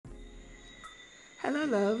Hello,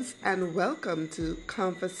 loves, and welcome to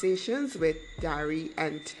Conversations with Dari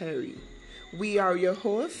and Terry. We are your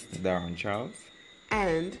hosts, Darren Charles.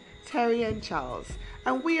 and Terry and Charles,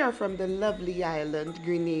 and we are from the lovely island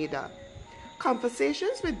Grenada.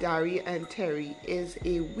 Conversations with Dari and Terry is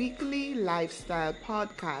a weekly lifestyle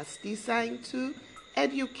podcast designed to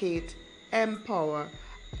educate, empower,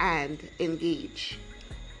 and engage.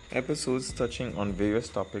 Episodes touching on various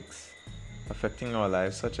topics affecting our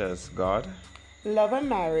lives, such as God, Love and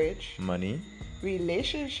marriage, money,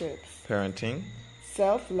 relationships, parenting,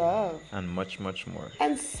 self love, and much, much more.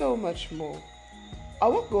 and so much more.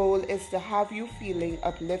 Our goal is to have you feeling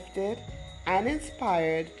uplifted and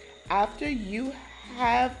inspired after you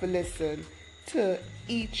have listened to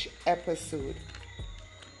each episode.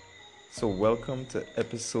 So, welcome to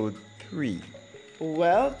episode 3.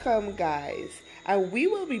 Welcome, guys, and we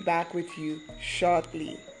will be back with you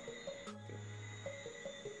shortly.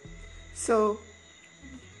 So,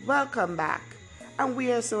 welcome back, and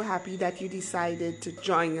we are so happy that you decided to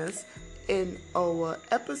join us in our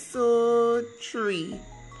episode 3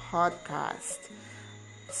 podcast.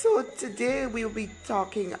 So, today we'll be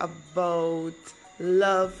talking about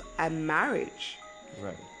love and marriage,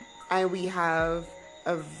 Right. and we have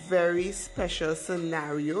a very special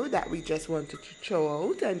scenario that we just wanted to throw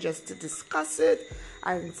out and just to discuss it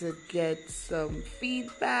and to get some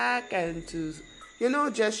feedback and to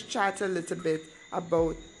just chat a little bit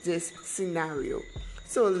about this scenario.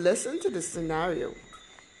 So listen to the scenario.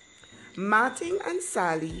 Martin and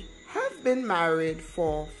Sally have been married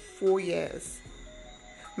for 4 years.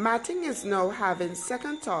 Martin is now having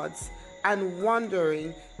second thoughts and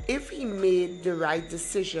wondering if he made the right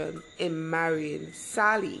decision in marrying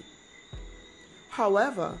Sally.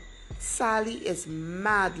 However, Sally is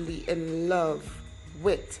madly in love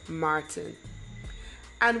with Martin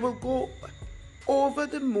and will go over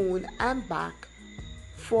the moon and back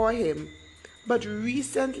for him, but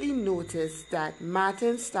recently noticed that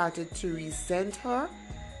Martin started to resent her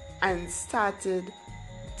and started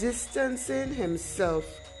distancing himself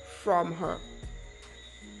from her.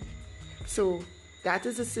 So that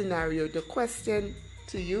is a scenario. The question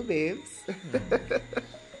to you, babes,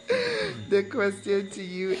 the question to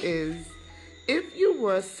you is, if you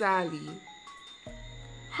were Sally,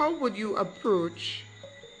 how would you approach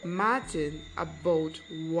Martin about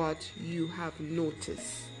what you have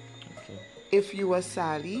noticed? Okay. If you were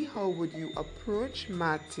Sally, how would you approach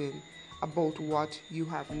Martin about what you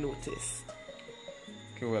have noticed?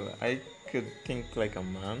 Okay, well, I could think like a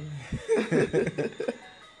man.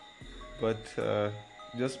 But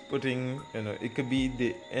just putting, it could be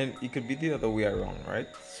the other way around, right?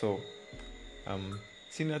 So,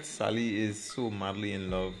 seeing that Sally is so madly in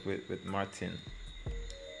love with Martin,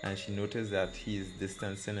 and she noticed that he's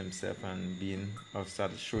distancing himself and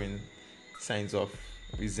started showing signs of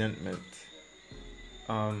resentment.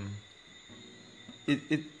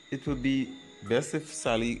 It would be best if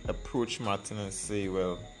Sally approached Martin and say,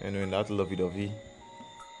 well, in that lovey-dovey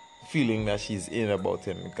feeling that she's in about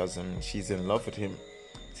him, because she's in love with him.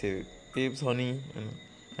 Say, babes, honey,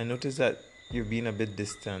 I noticed that you're being a bit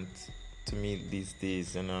distant to me these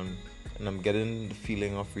days, and I'm getting the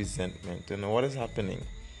feeling of resentment. What is happening?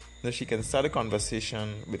 She can start a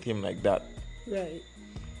conversation with him like that. Right.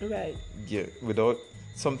 Yeah.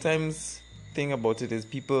 Sometimes thing about it is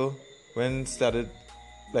people when started,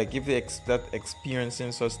 like if they start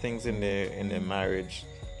experiencing such things in their marriage,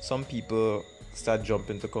 some people start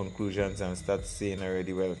jumping to conclusions and start saying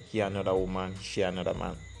already, well, he another woman, she another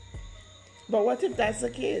man. But what if that's the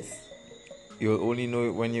case? You'll only know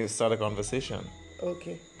it when you start a conversation.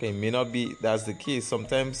 Okay. Okay, may not be that's the case.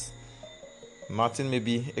 Sometimes Martin may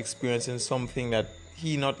be experiencing something that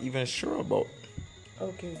he not even sure about.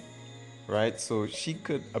 Okay. Right? So she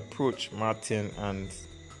could approach Martin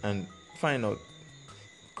and find out,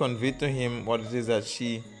 convey to him what it is that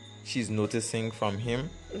she's noticing from him.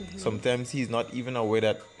 Mm-hmm. Sometimes he's not even aware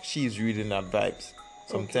that she's reading that vibes.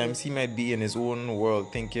 Sometimes he might be in his own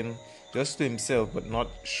world thinking just to himself, but not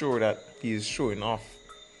sure that he is showing off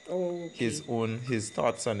his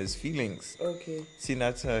thoughts and his feelings. Okay. Seeing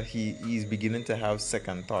that he's beginning to have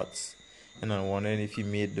second thoughts, and I'm wondering if he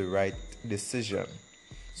made the right decision.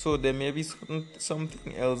 So there may be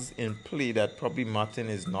something else in play that probably Martin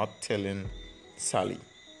is not telling Sally.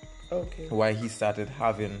 Okay. Why he started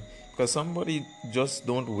having, because somebody just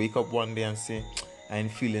don't wake up one day and say, I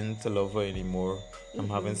ain't feeling to love her anymore. I'm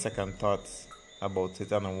having second thoughts about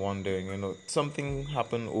it, and I'm wondering, something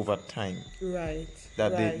happened over time. Right.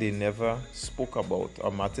 That they never spoke about, or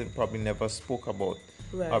Martin probably never spoke about.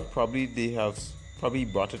 Right. Or probably they have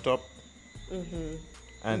brought it up,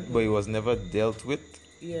 but it was never dealt with.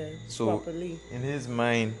 Yeah, So properly. in his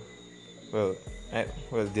mind, well,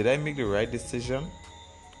 did I make the right decision?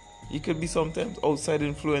 It could be sometimes outside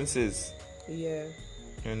influences, Yeah.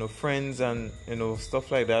 friends and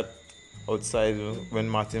stuff like that outside, when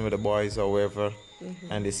Martin with the boys or wherever,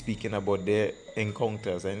 and they're speaking about their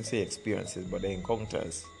encounters. I didn't say experiences, but their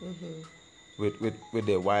encounters with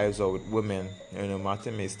their wives or with women.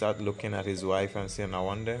 Martin may start looking at his wife and saying, I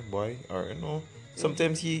wonder, boy, or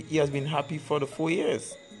sometimes he has been happy for the 4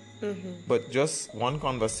 years. But just one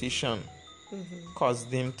conversation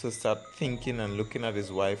caused him to start thinking and looking at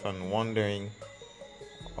his wife and wondering,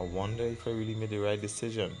 I wonder if I really made the right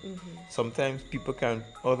decision. Sometimes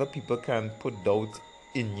other people can put doubt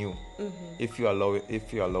in you if you allow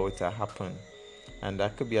it to happen, and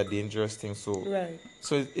that could be a dangerous thing. So, Right.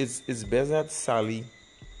 so it's best that Sally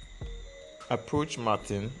approach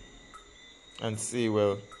Martin and say,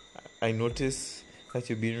 well, I notice that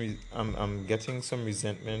you've been. I'm getting some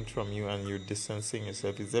resentment from you, and you're distancing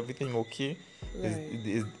yourself. Is everything okay?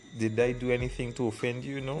 Right. Did I do anything to offend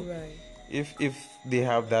you? No. Right. If they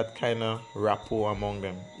have that kind of rapport among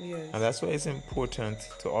them. Yes. And that's why it's important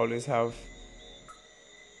to always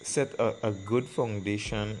set a good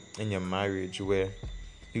foundation in your marriage where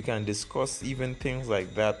you can discuss even things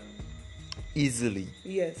like that easily.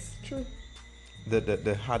 Yes, true.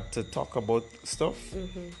 The hard to talk about stuff,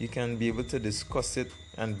 you can be able to discuss it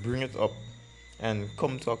and bring it up and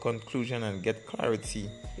come to a conclusion and get clarity.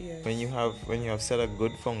 Yes. When you have set a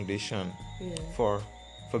good foundation for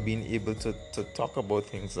being able to talk about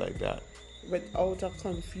things like that Without a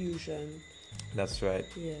confusion. That's right.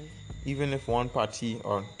 Yeah. Even if one party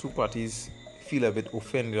or two parties feel a bit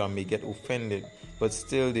offended or may get offended, but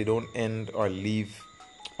still they don't end or leave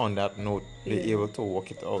on that note, they're able to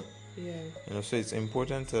work it out. Yeah. So it's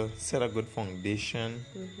important to set a good foundation.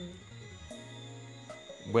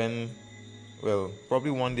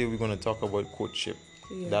 Probably one day we're going to talk about courtship,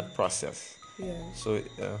 that process. Yeah. So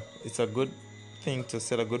it's a good thing to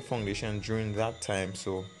set a good foundation during that time.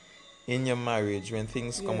 So in your marriage, when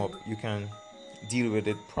things come up, you can deal with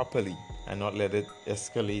it properly and not let it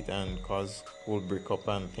escalate and cause whole breakup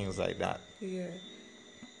and things like that. Yeah.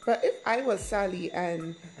 But if I was Sally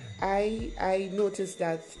and I noticed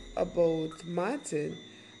that about Martin,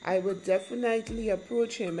 I would definitely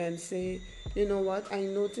approach him and say, you know what, I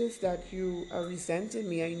noticed that you are resenting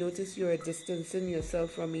me. I noticed you are distancing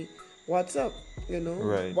yourself from me. What's up?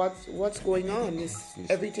 Right. What's going on? Is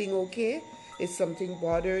everything okay? Is something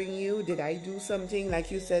bothering you? Did I do something,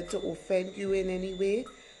 like you said, to offend you in any way?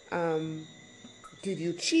 Did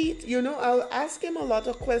you cheat? I'll ask him a lot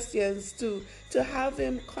of questions to have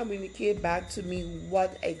him communicate back to me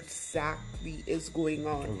what exactly is going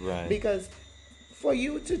on. Right. Because for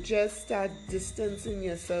you to just start distancing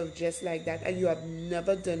yourself just like that, and you have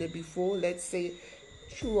never done it before, let's say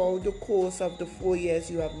throughout the course of the 4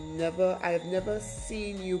 years I have never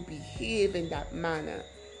seen you behave in that manner,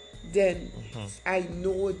 then I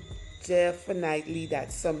know definitely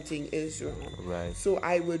that something is wrong. Right. So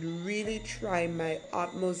I would really try my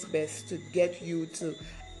utmost best to get you to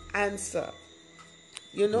answer,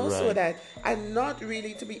 so that, and not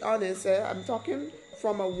really, to be honest, I'm talking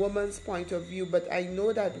from a woman's point of view, but I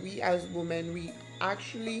know that we as women,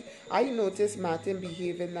 I noticed Martin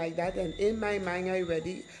behaving like that, and in my mind I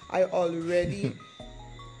already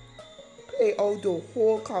play out the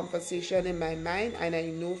whole conversation in my mind, and I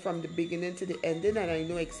know from the beginning to the ending, and I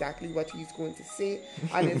know exactly what he's going to say.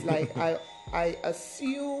 And it's like I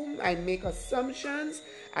assume, I make assumptions,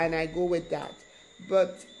 and I go with that.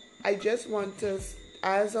 But I just want to,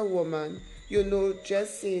 as a woman,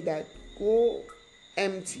 just say that, go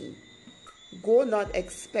empty. Go not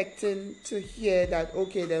expecting to hear that,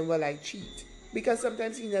 okay, then, well, I cheat. Because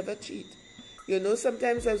sometimes he never cheat.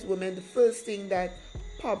 Sometimes as women, the first thing that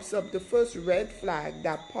pops up, the first red flag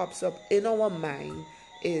that pops up in our mind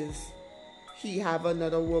is he have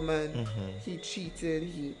another woman, he cheated,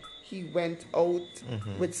 he went out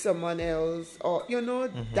with someone else, or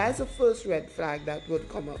that's the first red flag that would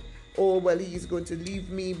come up. Oh, well, he's going to leave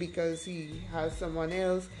me because he has someone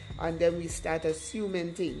else, and then we start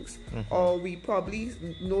assuming things. Or we probably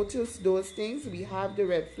notice those things, we have the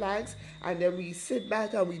red flags, and then we sit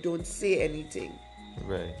back and we don't say anything.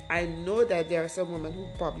 Right. I know that there are some women who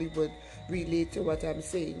probably would relate to what I'm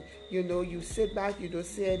saying. You sit back, you don't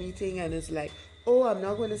say anything, and it's like, oh, I'm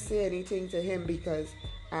not going to say anything to him because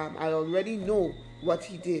I already know what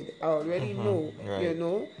he did. I already know, right.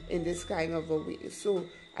 In this kind of a way. So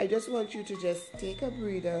I just want you to just take a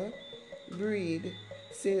breather, breathe,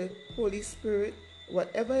 say, Holy Spirit,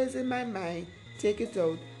 whatever is in my mind, take it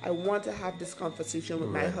out. I want to have this conversation with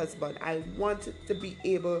my Right. husband. I want to be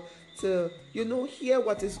able to, hear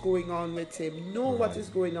what is going on with him, know what Right. is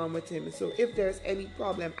going on with him. So if there's any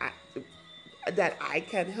problem that I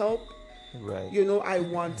can help, Right. I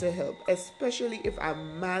want to help, especially if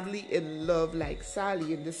I'm madly in love, like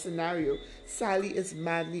Sally in this scenario. Sally is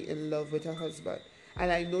madly in love with her husband. And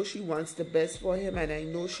I know she wants the best for him, and I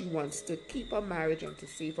know she wants to keep her marriage and to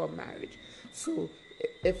save her marriage. So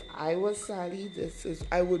if I was Sally,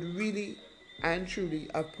 I would really and truly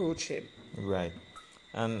approach him. Right.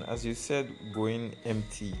 And as you said, going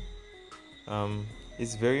empty.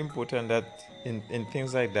 It's very important that in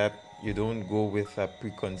things like that, you don't go with a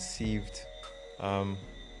preconceived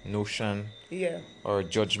notion Yeah. or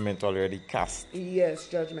judgment already cast Yes,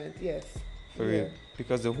 judgment. Yes. for Yeah. it.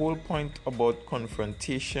 Because the whole point about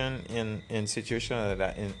confrontation in situations like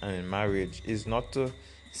that in marriage is not to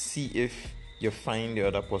see if you find the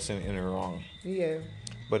other person in the wrong, Yeah.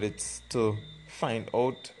 but it's to find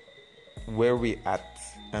out where we at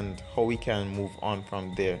and how we can move on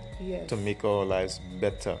from there Yes. to make our lives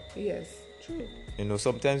better. Yes. True.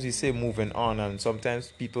 Sometimes we say moving on, and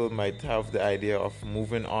sometimes people might have the idea of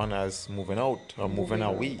moving on as moving out or moving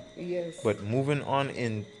away. Yes. But moving on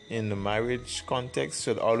in the marriage context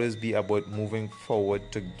should always be about moving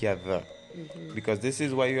forward together. Because this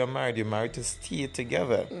is why you are married. You're married to stay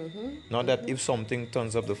together. Not that if something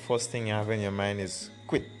turns up, the first thing you have in your mind is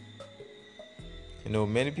quit.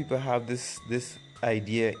 Many people have this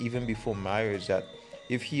idea even before marriage that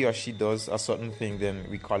if he or she does a certain thing, then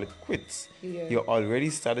we call it quits. Yeah. You already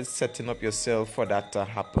started setting up yourself for that to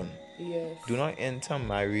happen. Yes. Do not enter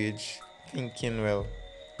marriage thinking,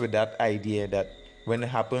 with that idea that when it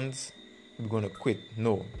happens, we're going to quit.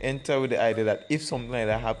 No. Enter with the idea that if something like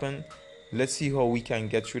that happens, let's see how we can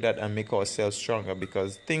get through that and make ourselves stronger,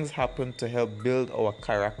 because things happen to help build our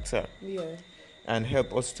character. Yeah. And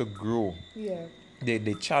help us to grow. Yeah.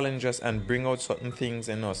 They challenge us and bring out certain things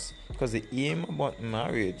in us, because the aim about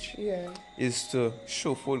marriage is to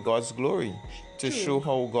show forth God's glory, to show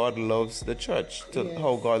how God loves the church,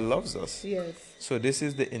 how God loves us. Yes. So this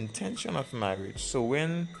is the intention of marriage. So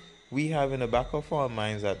when we have in the back of our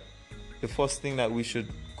minds that the first thing that we should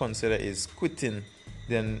consider is quitting,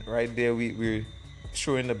 then right there we're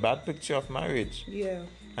showing the bad picture of marriage. Yeah.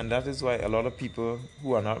 And that is why a lot of people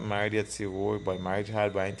who are not married yet say, oh, by marriage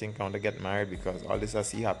hard, but I think I want to get married because all this I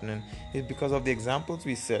see happening is because of the examples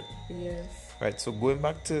we set. Yes. Right, so going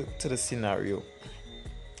back to the scenario,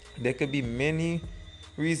 there could be many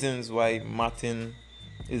reasons why Martin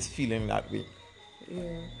is feeling that way.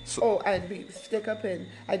 Yeah. So, and stick a pin.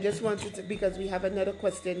 I just wanted to, because we have another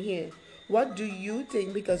question here. What do you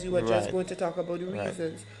think, because you were just Right. going to talk about the Right.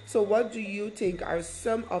 reasons, so what do you think are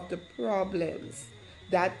some of the problems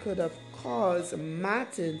that could have caused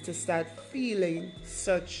Martin to start feeling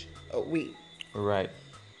such a way? right.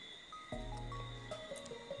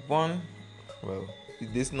 One,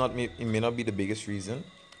 it may not be the biggest reason,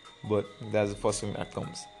 but that's the first thing that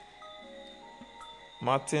comes.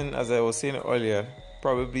 Martin, as I was saying earlier,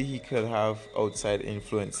 probably he could have outside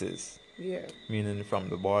influences. Yeah. Meaning from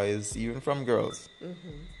the boys, even from girls.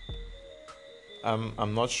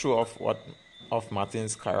 I'm not sure of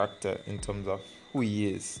Martin's character in terms of who he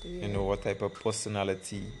is, what type of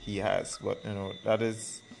personality he has, but that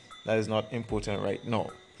is not important right now.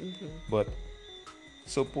 But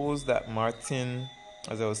suppose that Martin,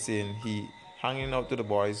 as I was saying, he hanging out to the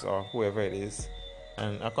boys or whoever it is,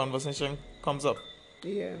 and a conversation comes up.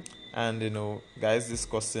 Yeah. And guys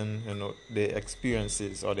discussing their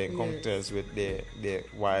experiences or their encounters with their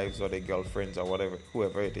wives or their girlfriends or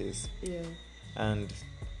whoever it is. Yeah.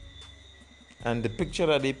 And the picture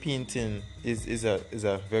that they painting is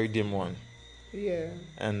a very dim one. Yeah.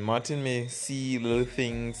 And Martin may see little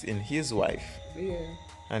things in his wife. Yeah.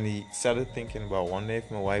 And he started thinking about, wonder if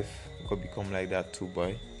my wife could become like that too,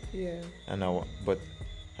 boy. Yeah.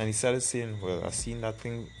 And he started saying, well, I've seen that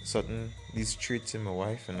thing, these traits in my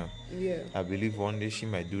wife, Yeah. I believe one day she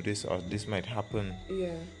might do this or this might happen.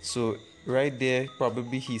 Yeah. So right there,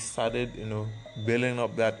 probably he started, building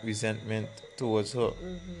up that resentment towards her.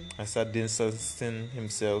 And started distancing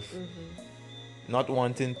himself, not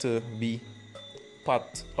wanting to be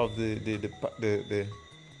part of the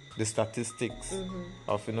statistics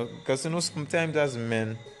of, because, sometimes as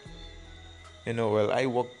men, where I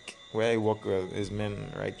work well is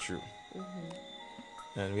men right through.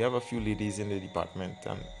 And we have a few ladies in the department,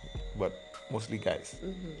 but mostly guys.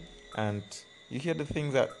 And you hear the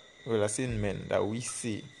things that, I say men, that we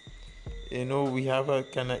see. We have a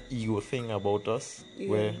kind of ego thing about us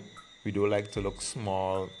where we don't like to look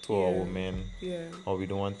small to our women, or we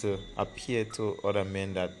don't want to appear to other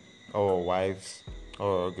men that our wives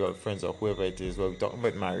or our girlfriends or whoever it is. Well, we're talking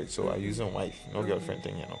about marriage, so I use a wife, no girlfriend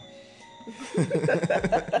thing,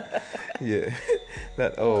 Yeah,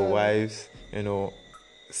 that our wives,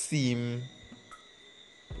 seem.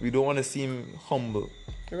 We don't want to seem humble.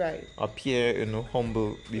 Right. Appear,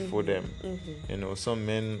 humble before them. Some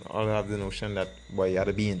men all have the notion that, boy, you got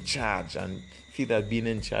to be in charge and feel that being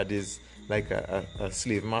in charge is like a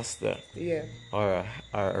slave master. Yeah. Or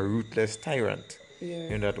a ruthless tyrant.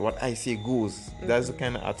 Yeah. That what I say goes. That's the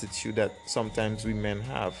kind of attitude that sometimes we men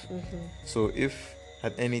have. So if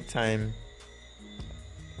at any time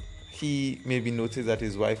he maybe notice that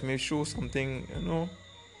his wife may show something,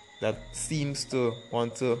 that seems to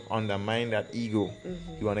want to undermine that ego.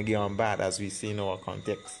 You want to get on bad, as we say in our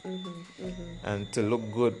context. And to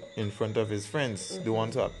look good in front of his friends. They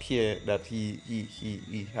want to appear that he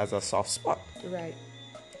has a soft spot. Right.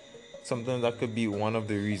 Sometimes that could be one of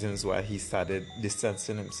the reasons why he started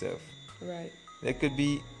distancing himself. Right. There could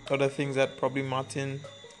be other things that probably Martin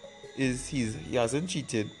he hasn't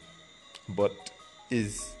cheated, but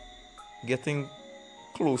is getting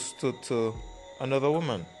close to another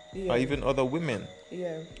woman. Yeah. Or even other women.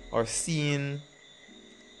 Yeah. Or seeing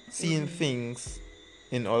things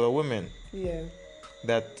in other women. Yeah.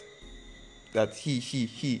 That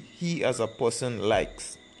he as a person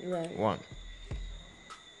likes. Right. One.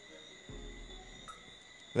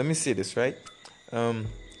 Let me say this, right? When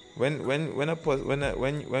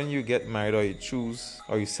you get married or you choose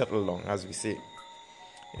or you settle down, as we say,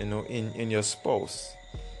 in your spouse,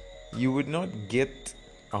 you would not get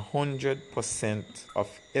 100% of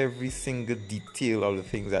every single detail of the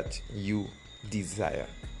things that you desire.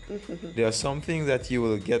 There are some things that you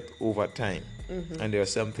will get over time, and there are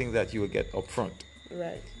some things that you will get upfront.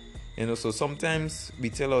 Right. So sometimes we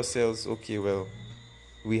tell ourselves, okay, well,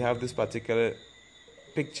 we have this particular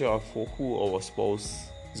picture of who our spouse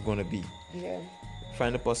is going to be. Yeah.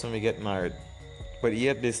 Find a person, we get married, but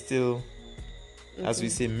yet they're still, as we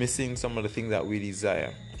say, missing some of the things that we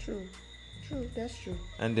desire. True, that's true.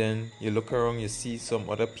 And then you look around, you see some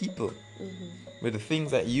other people with the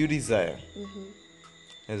things that you desire.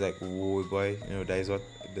 It's like, whoa, boy, that is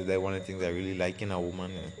one of the things I really like in a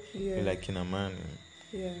woman, I like in a man.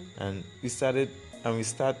 Yeah. And we start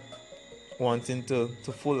wanting to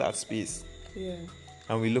fill that space. Yeah.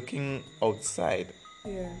 And we're looking outside.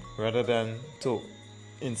 Yeah. Rather than to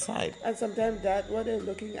inside. And sometimes that what they're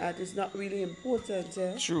looking at is not really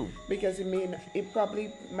important. True. Because it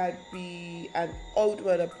probably might be an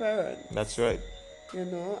outward appearance. That's right.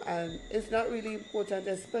 And it's not really important,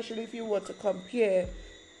 especially if you want to compare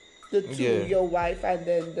the two, your wife and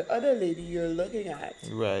then the other lady you're looking at.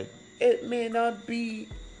 Right. It may not be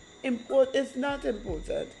important. It's not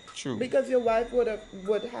important. True. Because your wife would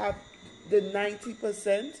have the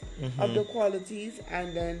 90% of the qualities,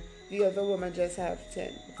 and then the other woman just have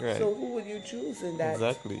 10. Right. So who would you choose in that?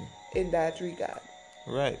 Exactly. In that regard.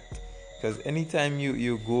 Right. Because anytime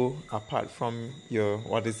you go apart from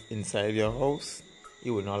what is inside your house,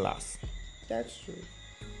 it will not last. That's true.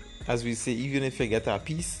 As we say, even if you get a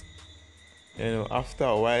piece, after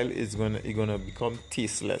a while it's gonna become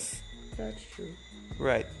tasteless. That's true.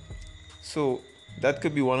 Right. So that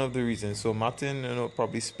could be one of the reasons. So Martin,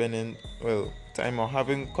 probably spending time or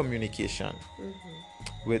having communication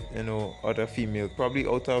with other female, probably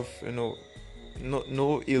out of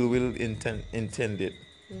no ill will intended,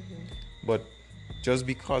 but just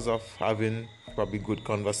because of having probably good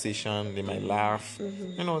conversation, they might laugh,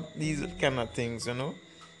 these kind of things,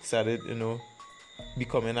 started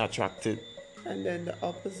becoming attracted. And then the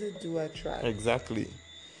opposite do attract. Exactly.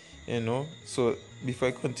 So before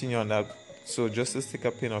I continue on that, so just to stick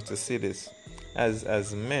a pin or to say this,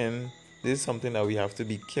 as men, this is something that we have to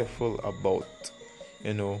be careful about.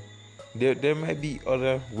 There might be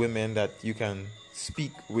other women that you can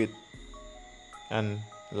speak with and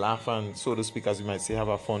laugh and, so to speak, as you might say, have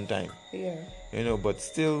a fun time. Yeah. But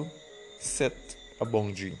still set a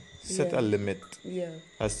boundary, set a limit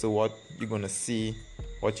as to what you're gonna see,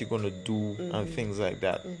 what you're gonna do, and things like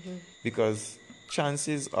that. Because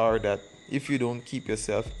chances are that if you don't keep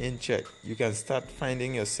yourself in check, you can start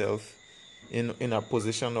finding yourself in a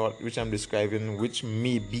position which I'm describing, which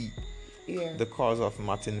may be the cause of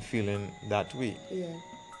Martin feeling that way.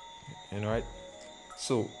 Yeah. Right?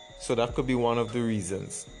 So that could be one of the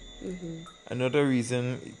reasons. Another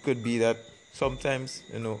reason could be that sometimes,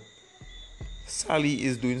 Sally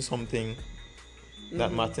is doing something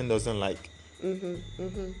that Martin doesn't like.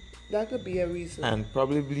 That could be a reason. And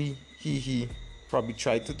probably he probably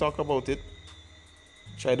tried to talk about it,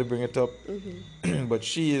 tried to bring it up, but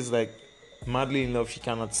she is like madly in love, she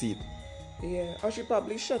cannot see it. Yeah, or she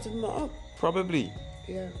probably shut him up. Probably.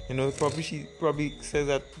 Yeah. Probably she probably says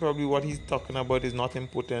that probably what he's talking about is not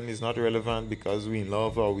important, is not relevant because we in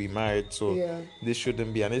love or we married, so Yeah. this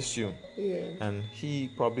shouldn't be an issue. Yeah. And he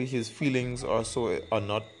probably his feelings also are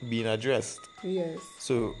not being addressed. Yes.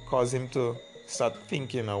 So cause him to start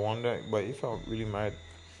thinking, I wonder, but if I really married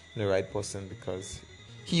the right person, because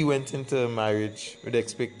he went into marriage with the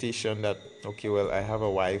expectation that, okay, well, I have a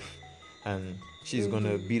wife and she's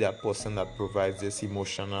gonna be that person that provides this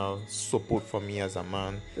emotional support for me as a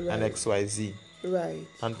man, and Right. XYZ. Right.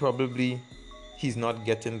 And probably he's not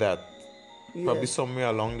getting that. Probably Yes. somewhere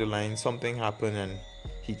along the line something happened and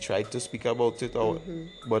he tried to speak about it, or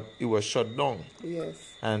but it was shut down. Yes.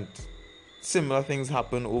 And similar things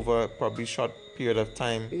happen over probably short period of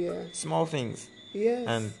time. Yeah. Small things. Yes.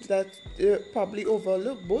 And that probably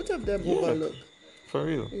overlook. Both of them Yeah. overlook. For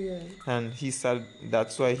real. Yeah. And he said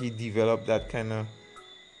that's why he developed that kind of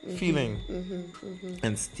feeling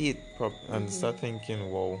and state and start thinking,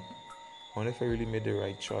 wow, I wonder if I really made the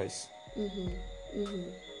right choice.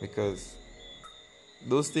 Because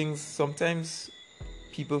those things, sometimes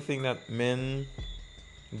people think that men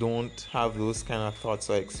don't have those kind of thoughts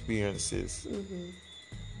or experiences,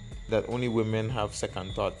 that only women have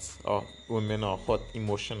second thoughts, or women are hurt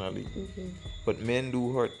emotionally, but men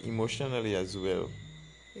do hurt emotionally as well.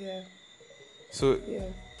 Yeah. So Yeah.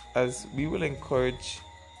 as we will encourage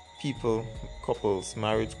people, couples,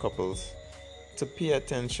 married couples, to pay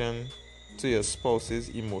attention to your spouse's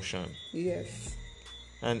emotion, Yes.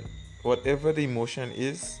 and whatever the emotion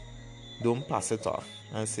is, don't pass it off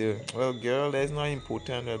and say, well, girl, that's not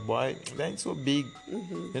important, that boy, that ain't so big.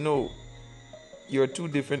 You're two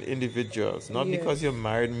different individuals. Not because Yes. you're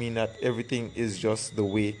married mean that everything is just the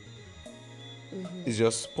way, is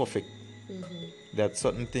just perfect, that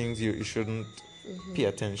certain things you shouldn't pay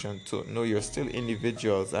attention to. No, you're still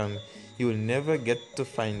individuals, and you'll never get to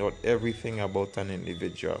find out everything about an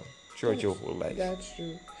individual throughout your whole life. That's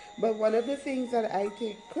true. But one of the things that I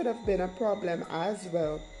think could have been a problem as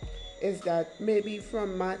well is that maybe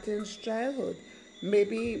from Martin's childhood,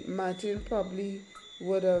 maybe Martin probably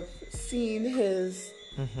would have seen his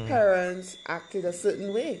parents acted a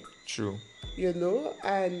certain way, True.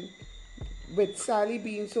 and with Sally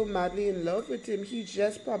being so madly in love with him, he's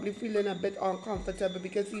just probably feeling a bit uncomfortable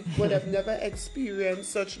because he would have never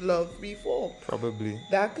experienced such love before. Probably.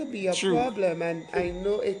 That could be a True. problem, and I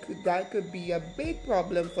know that could be a big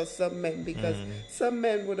problem for some men, because some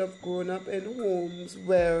men would have grown up in homes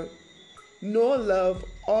where no love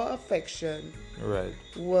or affection Right.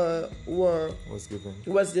 was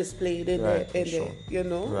displayed in Right, the, shown.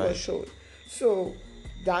 was Right. shown. So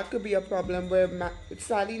that could be a problem where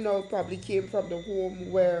Sally now probably came from the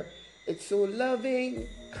home where it's so loving,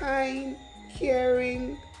 kind,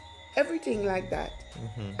 caring, everything like that.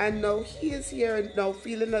 And now he is here and now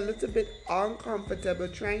feeling a little bit uncomfortable,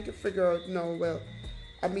 trying to figure out now, well,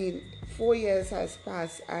 I mean, 4 years has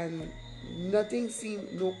passed and nothing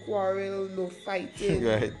seemed, no quarrel, no fighting,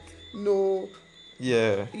 Right. no,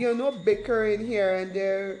 Yeah. no bickering here and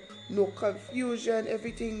there, no confusion,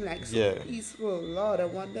 everything like so Yeah. peaceful. Lord, I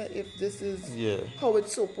wonder if this is Yeah. how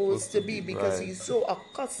it's supposed to be, because right. he's so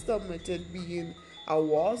accustomed with it being a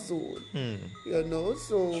war zone.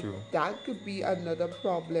 So True. that could be another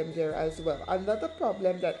problem there as well. Another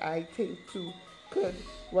problem that I think too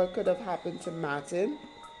what could have happened to Martin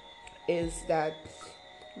is that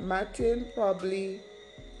Martin probably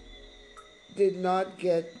did not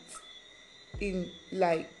get in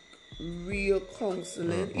like real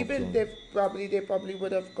counseling. Okay. Even they probably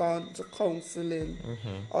would have gone to counseling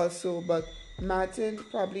also, but Martin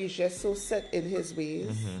probably is just so set in his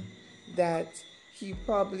ways that he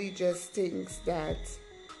probably just thinks that,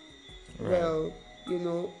 well,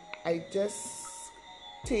 I just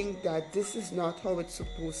think that this is not how it's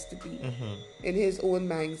supposed to be in his own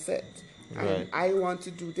mindset. And Right. I want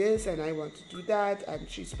to do this and I want to do that, and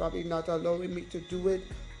she's probably not allowing me to do it,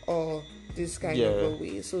 or this kind of a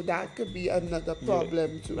way. So that could be another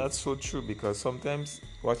problem too. That's so true, because sometimes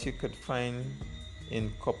what you could find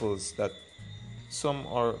in couples, that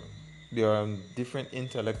they are on different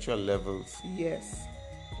intellectual levels, Yes.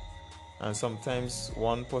 and sometimes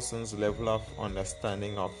one person's level of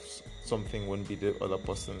understanding of something wouldn't be the other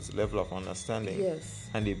person's level of understanding. Yes.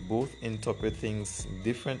 And they both interpret things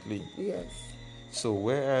differently. Yes. So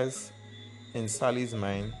whereas in Sally's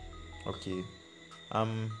mind, okay,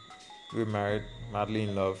 we're married, madly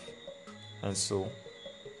in love, and so,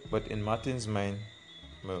 but in Martin's mind,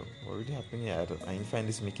 well, what really happened here? I didn't find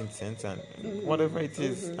this making sense, and whatever it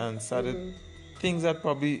is, and started things that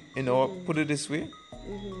probably, put it this way,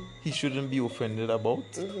 he shouldn't be offended about,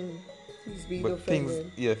 He's being But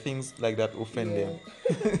offended. things like that offend Yeah.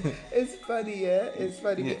 them. It's funny, yeah. It's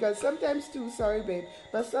funny Yeah. because sometimes too, sorry babe,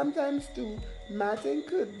 but sometimes too, Martin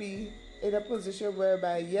could be in a position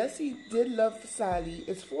whereby yes, he did love Sally.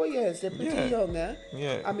 It's 4 years. They're pretty Yeah. young, eh?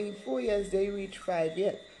 Yeah. I mean, 4 years they reach 5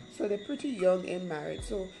 yet, so they're pretty young in marriage.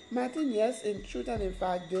 So Martin, yes, in truth and in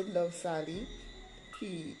fact, did love Sally.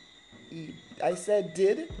 He, he I said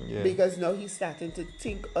did Yeah. because now he's starting to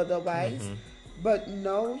think otherwise. Mm-hmm. But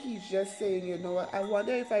no, he's just saying, you know what, I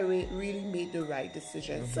wonder if I really made the right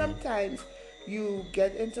decision. Mm-hmm. Sometimes you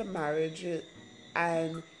get into marriage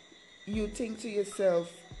and you think to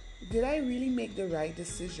yourself, did I really make the right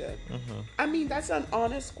decision? Mm-hmm. I mean, that's an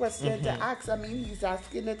honest question to Mm-hmm. ask. I mean, he's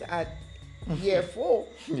asking it at year 4,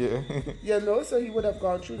 Yeah. you know, so he would have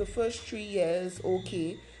gone through the first 3 years,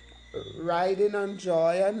 okay, riding on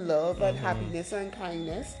joy and love and Mm-hmm. happiness and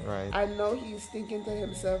kindness. Right. And now he's thinking to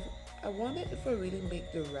himself, I wonder if I really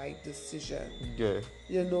make the right decision. Yeah.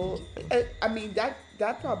 You know, I mean that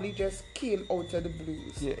probably just came out of the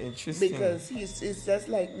blues. Yeah. Interesting. Because it's just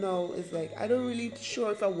like no, it's like I don't really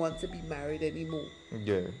sure if I want to be married anymore.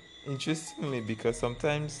 Yeah. Interestingly, because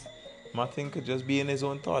sometimes Martin could just be in his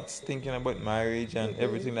own thoughts, thinking about marriage and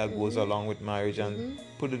everything that goes along with marriage. And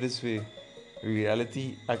put it this way,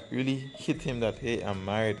 reality really hit him that hey, I'm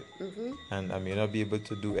married, and I may not be able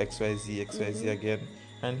to do X, Y, Z, X, Y, Z again.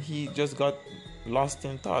 And he just got lost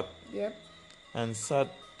in thought Yep. and start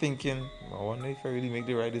thinking, I wonder if I really make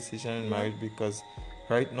the right decision in marriage, because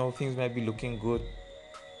right now things might be looking good,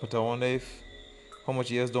 but I wonder if how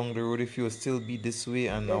much years down the road if you'll still be this way,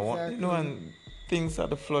 and I want, and things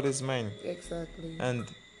that flood his mind. Exactly. And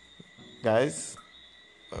guys,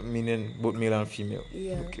 meaning both male and female.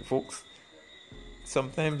 Yeah. Okay, folks.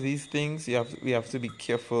 Sometimes these things we have to be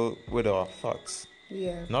careful with our thoughts.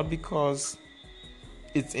 Yeah. Not because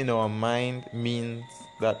it's in our mind means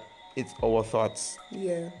that it's our thoughts.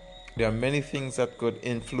 Yeah. There are many things that could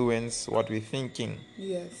influence what we're thinking.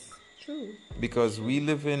 Yes. True. Because we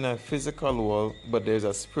live in a physical world, but there's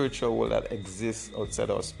a spiritual world that exists outside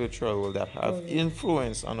our spiritual world that have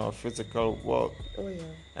influence on our physical world. Oh yeah.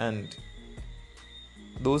 And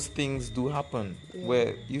those things do happen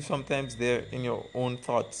where you sometimes they're in your own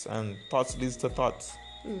thoughts, and thoughts leads to thoughts.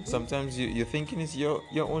 Sometimes you're thinking it's your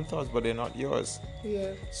own thoughts, but they're not yours.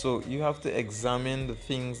 Yeah. So you have to examine the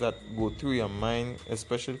things that go through your mind,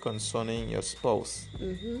 especially concerning your spouse.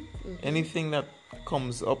 Anything that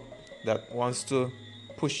comes up that wants to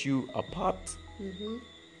push you apart,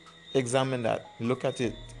 examine that. Look at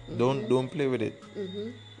it. Don't play with it,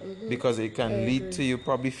 because it can lead to you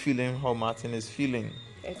probably feeling how Martin is feeling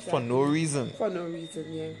for no reason. For no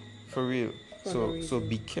reason, yeah. For real. So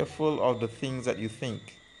be careful of the things that you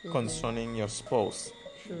think concerning your spouse.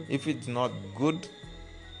 True. If it's not good,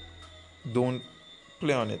 don't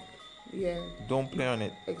play on it. Yeah. Don't play on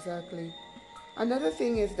it. Exactly. Another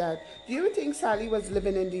thing is that, do you think Sally was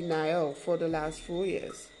living in denial for the last 4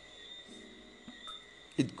 years?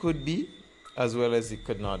 It could be, as well as it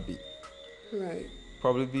could not be. Right.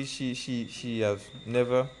 Probably she has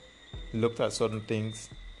never looked at certain things.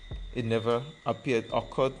 It never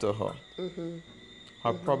occurred to her.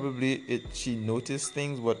 Or probably she noticed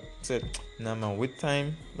things but said, nah man, with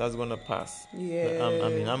time that's gonna pass. Yeah.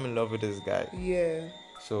 I'm in love with this guy. Yeah.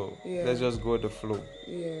 So let's just go with the flow.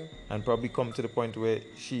 Yeah. And probably come to the point where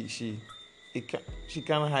she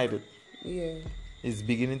can't hide it. Yeah. It's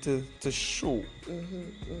beginning to show.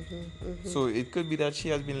 So it could be that she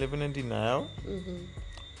has been living in denial,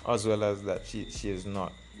 as well as that she is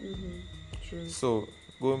not. True. So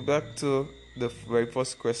going back to the very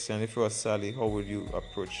first question, if you were Sally, how would you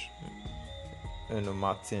approach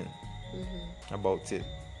Martin about it?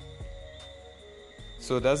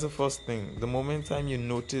 So that's the first thing. The moment time you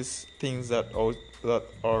notice things that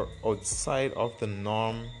are outside of the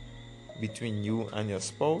norm between you and your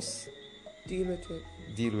spouse, Deal with it.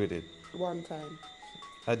 deal with it. One time.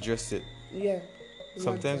 Address it. Yeah.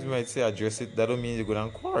 Sometimes we might say address it. That don't mean you go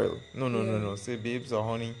and quarrel. No. Say babes or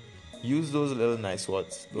honey. Use those little nice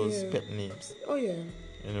words, those pet names. Oh yeah.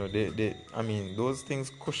 You know, they I mean, those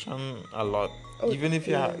things cushion a lot. Oh, Even if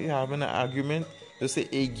you're having an argument, just say,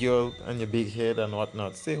 hey girl, and your big head and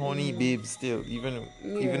whatnot. Say honey, babe, still, even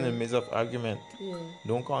in the midst of argument. Yeah.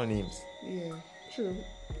 Don't call names. Yeah. True.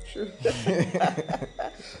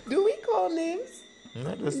 Do we call names?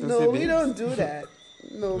 Not just to say No, we babes. don't do that.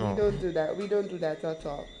 No, No. we don't do that. We don't do that at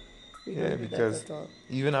all. We Yeah, don't do that because at all.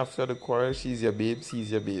 even after the quarrel, she's your babes,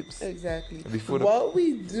 he's your babes. Exactly. Before the What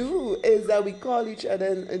we do is that we call each other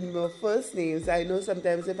in our first names. I know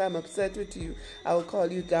sometimes if I'm upset with you, I will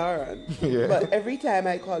call you Darren. Yeah. But every time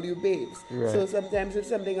I call you babes. Right. So sometimes if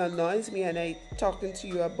something annoys me and I talking to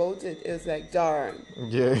you about it, it's like Darren.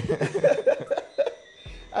 Yeah.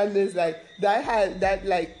 And it's like that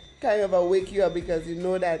like kind of a wake you up because you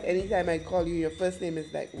know that anytime I call you your first name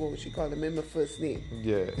is like, whoa, she called him in my first name.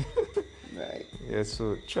 Yeah. Right. Yeah,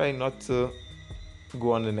 so try not to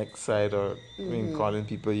go on the next side or calling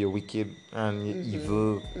people you're wicked and you're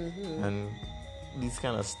evil and this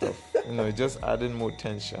kind of stuff. Just adding more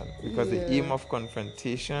tension. Because the Yeah. aim of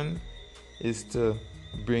confrontation is to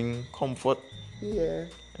bring comfort Yeah.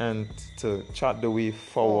 and to chart the way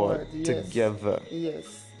forward Yes. together. Yes.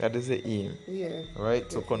 That is the aim. Yeah. Right?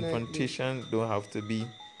 So Definitely. confrontation you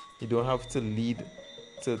don't have to lead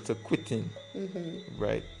to quitting.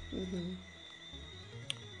 Right?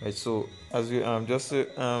 Right, so as we just to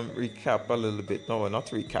recap a little bit. No, not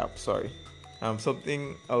recap. Sorry.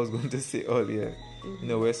 Something I was going to say earlier.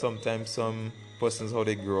 Where sometimes some persons how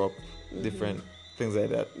they grow up, different things like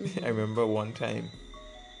that. I remember one time,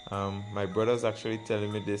 my brother's actually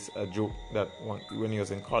telling me a joke that when he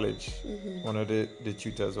was in college, one of the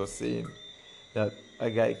tutors was saying that a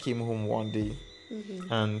guy came home one day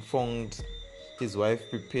and found his wife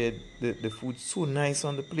prepared the food so nice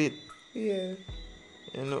on the plate. Yeah.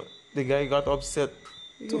 The guy got upset,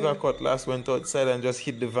 took Yeah. a cutlass, went outside and just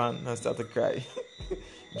hit the van and started crying.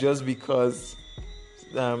 Just because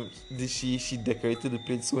she decorated the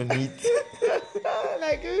plate so neat.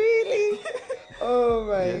 Like really? Oh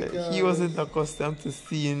my god. He wasn't accustomed to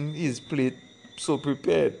seeing his plate so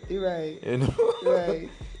prepared. Right. Right.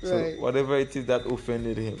 So Right. whatever it is that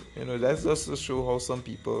offended him, that's just to show how some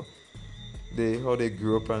people how they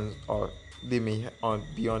grew up or they may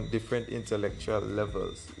be on different intellectual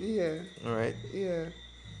levels. Yeah. All right. Yeah.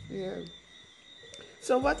 Yeah.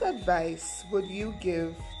 So what advice would you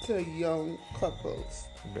give to young couples?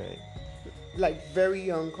 Right. Like very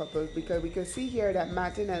young couples, because we can see here that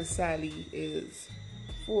Martin and Sally is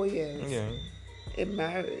 4 years in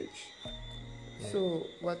marriage. So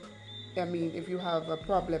if you have a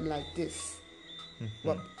problem like this,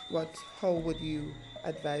 how would you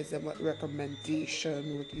advise them? What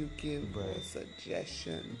recommendation would you give or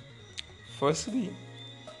suggestion? Firstly,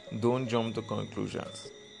 don't jump to conclusions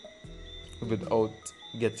without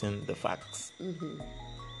getting the facts.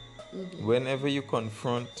 Whenever you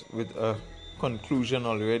confront with a conclusion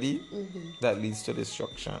already, that leads to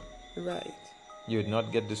destruction. Right. You would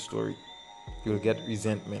not get the story. You'll get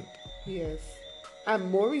resentment. Yes.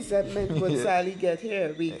 And more resentment would Sally get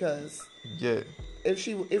here because if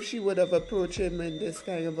she would have approached him in this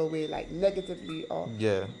kind of a way, like negatively or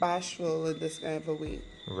bashful in this kind of a way.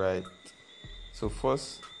 Right. So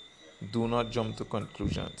first, do not jump to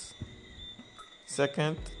conclusions.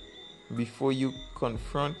 Second, before you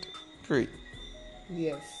confront, pray.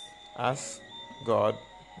 Yes. Ask God,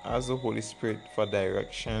 ask the Holy Spirit for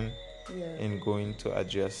direction in going to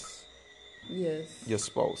address your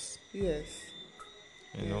spouse. Yes.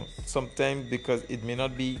 Sometimes because it may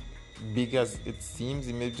not be big as it seems,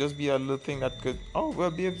 it may just be a little thing that could,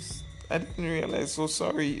 babes, I didn't realize, so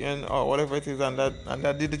sorry, and whatever it is, and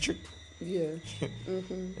that did the trick. Yeah.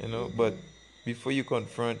 But before you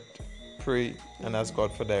confront, pray and ask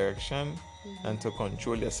God for direction and to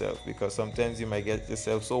control yourself, because sometimes you might get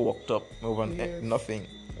yourself so worked up over nothing.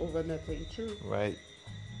 Over nothing, true. Right.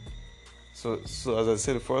 So as I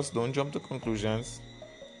said, first, don't jump to conclusions.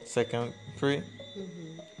 Second, pray.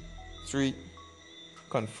 3,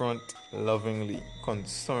 confront lovingly,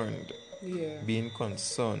 concerned. Yeah. Being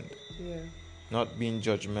concerned. Yeah. Not being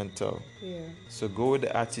judgmental. Yeah. So go with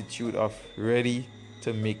the attitude of ready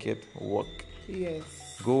to make it work.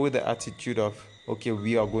 Yes. Go with the attitude of, okay,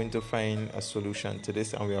 we are going to find a solution to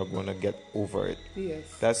this and we are going to get over it.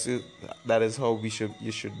 Yes. That is how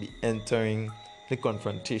you should be entering the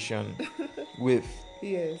confrontation with.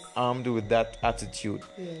 Yes. Armed with that attitude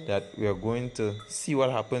that we are going to see what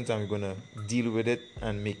happens and we're going to deal with it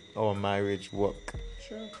and make our marriage work.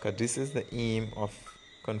 Sure. Because this is the aim of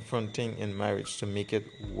confronting in marriage, to make it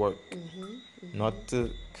work. Not to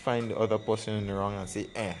find the other person in the wrong and say,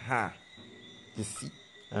 you see?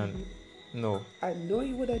 And no. I know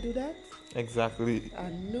you would have do that. Exactly. I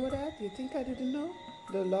know that. You think I didn't know?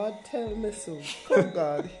 The Lord tell me so. Oh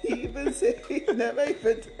God. He even said he never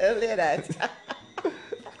even tell you that.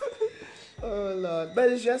 Oh Lord. But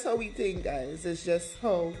it's just how we think, guys. It's just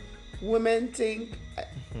how women think,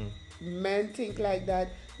 men think like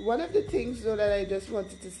that. One of the things though that I just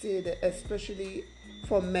wanted to say, that especially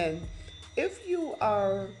for men, if you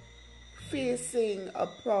are facing a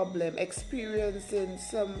problem, experiencing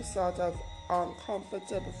some sort of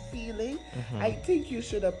uncomfortable feeling, I think you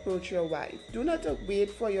should approach your wife. Do not wait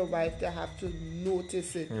for your wife to have to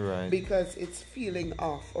notice it Right. because it's feeling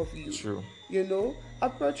off of you. True. You know,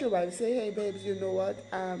 approach your wife, say, hey babes, you know what?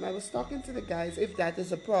 I was talking to the guys, if that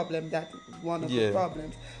is a problem, that one of the Yeah.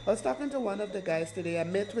 problems. I was talking to one of the guys today. I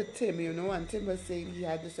met with Tim, you know, and Tim was saying he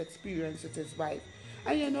had this experience with his wife.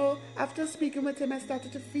 And you know, after speaking with him, I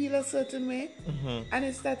started to feel a certain way, and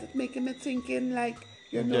it started making me thinking, like,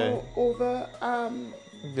 you know, over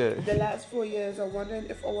Yeah. the last 4 years, I'm wondering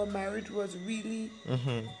if our marriage was really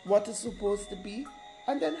what it's supposed to be.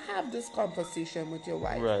 And then have this conversation with your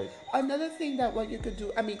wife. Right. Another thing that what you could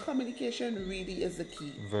do, I mean, communication really is the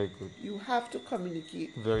key. Very good. You have to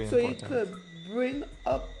communicate. Very so important. you could bring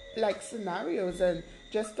up like scenarios and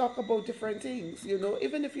just talk about different things, you know,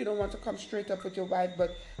 even if you don't want to come straight up with your wife,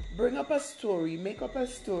 but bring up a story, make up a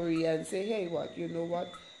story and say, hey, what, you know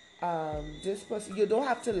what, this person, you don't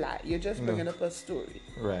have to lie, you're just bringing up a story.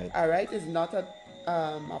 Right. All right, it's not a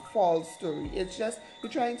false story, it's just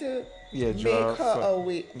you're trying to Yeah, make draw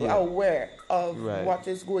her aware of Right. what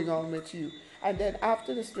is going on with you. And then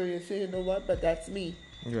after the story, you say, you know what, but that's me.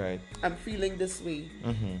 Right. I'm feeling this way.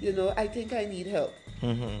 You know, I think I need help.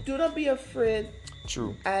 Do not be afraid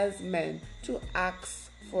True. as men to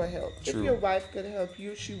ask for help. If True. your wife could help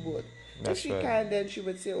you, she would. That's if she right. can, then she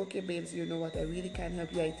would say, okay, babes, you know what, I really can't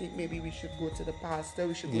help you. I think maybe we should go to the pastor,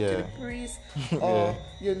 we should go to Yeah. the priest, or,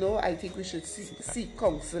 you know, I think we should seek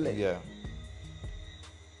counseling. Yeah.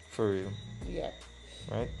 For real. Yeah.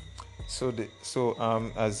 Right. So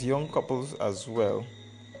as young couples as well,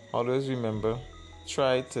 always remember,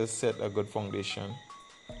 try to set a good foundation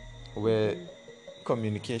where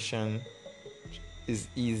communication is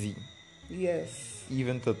easy, Yes.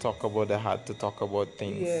 even to talk about the hard, to talk about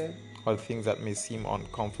things Yeah. or things that may seem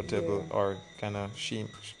uncomfortable Yeah. or kind of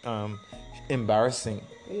embarrassing.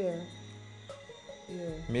 Yeah. Yeah.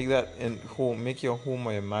 Make that in home, make your home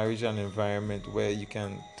or your marriage an environment where you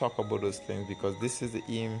can talk about those things, because this is the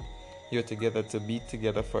aim. You're together to be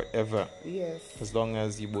together forever, Yes. as long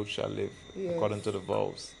as you both shall live, Yes. according to the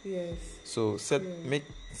vows. Yes. So set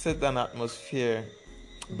an atmosphere,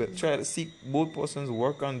 but try to seek both persons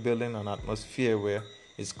work on building an atmosphere where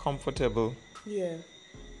it's comfortable Yeah.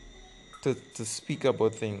 to speak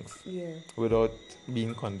about things Yeah. without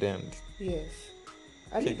being condemned. Yes.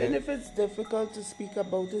 And Okay, even then. if it's difficult to speak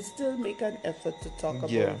about it, still make an effort to talk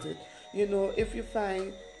about Yeah. it. You know, if you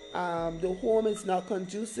find the home is not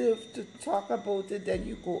conducive to talk about it, then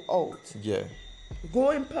you go out. Yeah.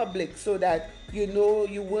 Go in public so that you know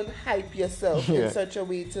you won't hype yourself Yeah. in such a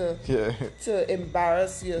way to Yeah.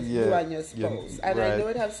 embarrass you Yeah. and your spouse. Yeah, And I right. know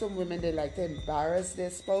it have some women they like to embarrass their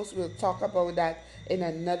spouse. We'll talk about that in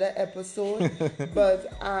another episode.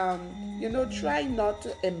 But you know, try not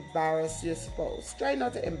to embarrass your spouse. Try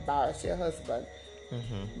not to embarrass your husband.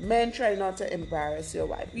 Men, try not to embarrass your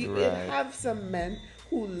wife. You Right. have some men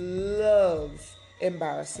who loves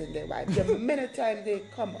embarrassing their wife. The minute time they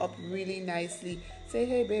come up really nicely, say,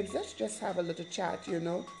 hey babes, let's just have a little chat, you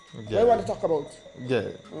know. What do you want to talk about? Yeah.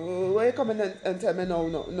 Why you coming and tell me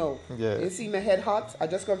no? Yeah. You see my head hot, I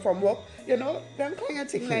just come from work, you know, them kind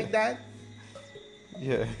of thing like that.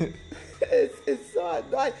 Yeah. It's so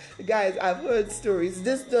annoying. Guys, I've heard stories.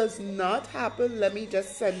 This does not happen. Let me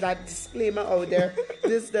just send that disclaimer out there.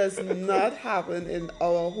 This does not happen in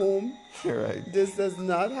our home. Right. This does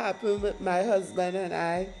not happen with my husband and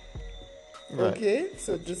I. Right. Okay?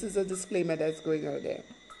 So this is a disclaimer that's going out there.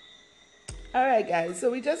 Alright guys,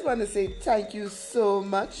 so we just want to say thank you so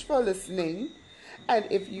much for listening. And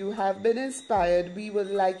if you have been inspired, we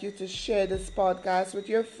would like you to share this podcast with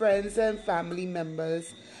your friends and family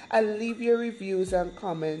members and leave your reviews and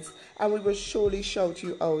comments, and we will surely shout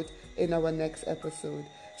you out in our next episode.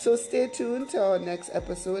 So stay tuned to our next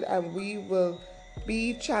episode, and we will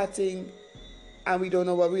be chatting, and we don't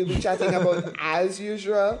know what we'll be chatting about as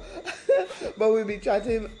usual, but we'll be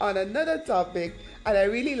chatting on another topic. And I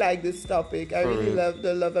really like this topic. I really love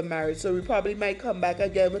the love of marriage. So we probably might come back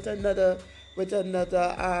again with another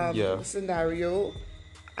scenario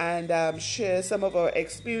and share some of our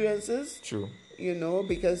experiences. True. You know,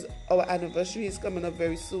 because our anniversary is coming up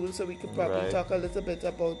very soon, so we could probably talk a little bit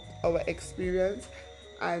about our experience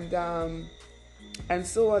and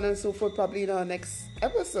so on and so forth, probably in our next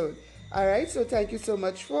episode. All right, so thank you so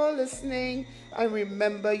much for listening, and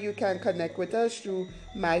remember you can connect with us through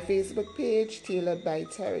my Facebook page, Tailored by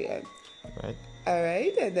Terrian. Right. All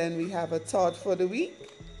right, and then we have a thought for the week.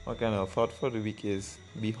 Okay, now thought for the week is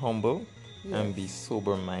be humble and be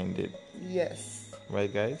sober-minded. Yes.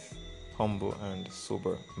 Right, guys? Humble and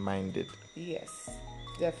sober-minded. Yes.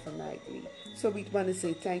 Definitely. So we want to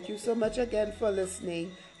say thank you so much again for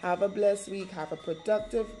listening. Have a blessed week. Have a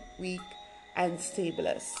productive week. And stay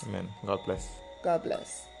blessed. Amen. God bless. God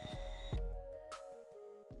bless.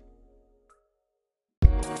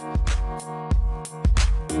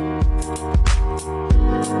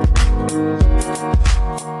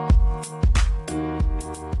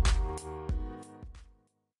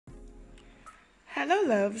 Hello,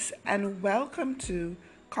 loves, and welcome to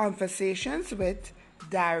Conversations with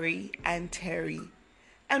Dari and Terry.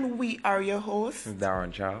 And we are your hosts,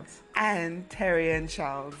 Darren Charles. and Terry and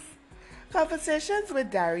Charles. Conversations with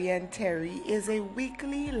Dari and Terry is a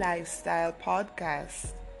weekly lifestyle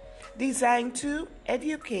podcast designed to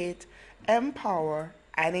educate, empower,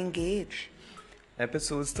 and engage.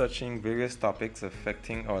 Episodes touching various topics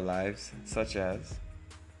affecting our lives, such as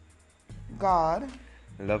God,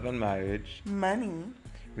 love and marriage, money,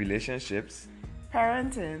 relationships,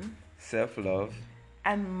 parenting, self-love,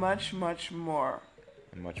 and much, much more.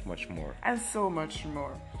 and much, much more. And so much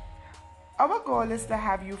more. Our goal is to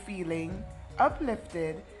have you feeling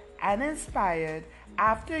uplifted and inspired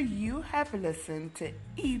after you have listened to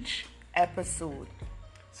each episode.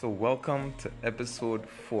 So welcome to episode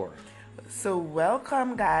 4. So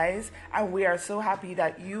welcome, guys, and we are so happy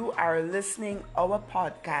that you are listening our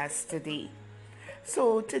podcast today.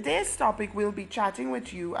 So today's topic, we'll be chatting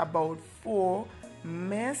with you about 4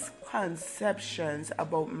 misconceptions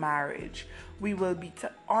about marriage. We will be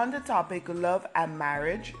on the topic love and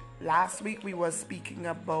marriage. Last week we were speaking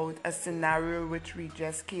about a scenario which we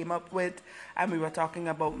just came up with, and we were talking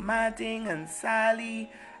about Martin and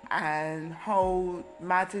Sally and how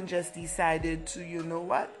Martin just decided to, you know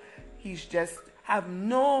what, he's just have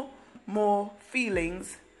no more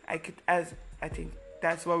feelings. I think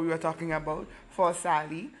that's what we were talking about for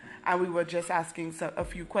Sally, and we were just asking a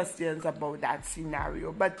few questions about that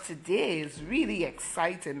scenario. But today is really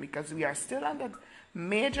exciting because we are still on the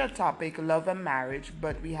major topic, love and marriage,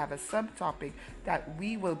 but we have a subtopic that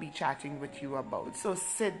we will be chatting with you about. So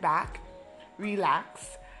sit back,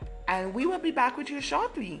 relax, and we will be back with you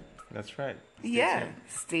shortly. That's right.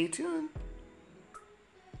 Stay tuned.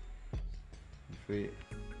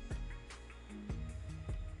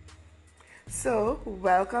 So,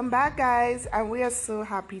 welcome back, guys, and we are so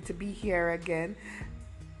happy to be here again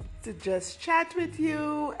to just chat with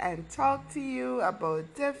you and talk to you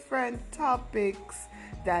about different topics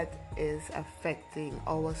that is affecting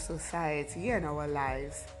our society and our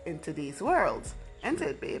lives in today's world. Isn't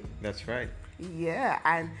it, babe? That's right. Yeah,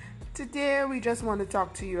 and today we just want to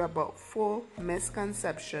talk to you about 4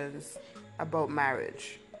 misconceptions about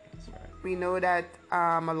marriage. That's right. We know that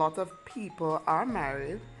a lot of people are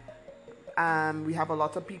married. We have a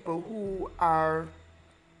lot of people who are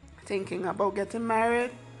thinking about getting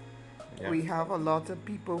married. Yeah. We have a lot of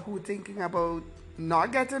people who thinking about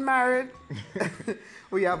not getting married.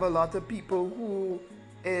 We have a lot of people who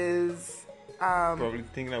is Probably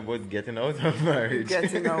thinking about getting out of marriage.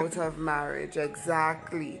 getting out of marriage.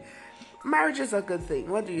 Exactly. Marriage is a good thing.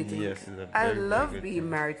 What do you think? Yes, it's a I very, very love good being thing.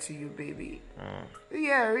 married to you, baby. Uh,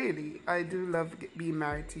 Yeah, really. I do love being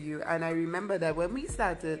married to you. And I remember that when we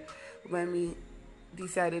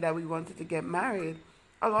decided that we wanted to get married,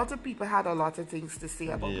 a lot of people had a lot of things to say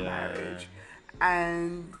about Yeah. marriage.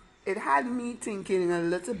 And it had me thinking a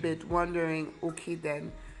little bit, wondering, okay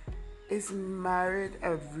then, is marriage,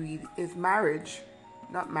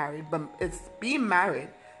 not married, but it's being married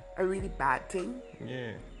a really bad thing?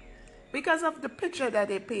 yeah. Because of the picture that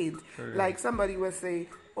they paint. Correct. Like somebody will say,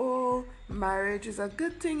 oh, marriage is a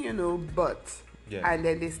good thing, but. Yeah. And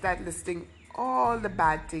then they start listing all the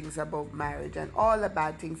bad things about marriage and all the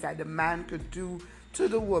bad things that the man could do to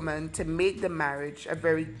the woman to make the marriage a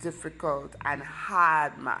very difficult and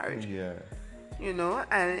hard marriage. Yeah.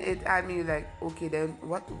 And it had me like, okay, then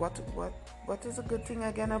what is a good thing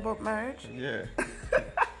again about marriage? Yeah.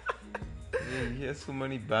 You hear so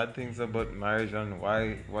many bad things about marriage and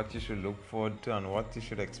what you should look forward to and what you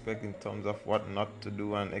should expect in terms of what not to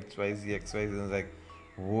do and XYZ. And it's like,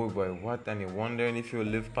 whoa boy, what? And you're wondering if you'll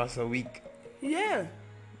live past a week. Yeah.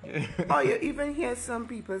 Or you even hear some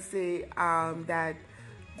people say that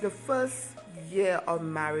the first year of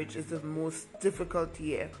marriage is the most difficult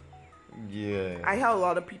year. Yeah. I hear a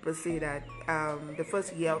lot of people say that the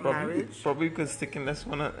first year of marriage. Probably could stick in this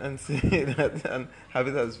one and say that and have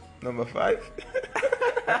it as number 5.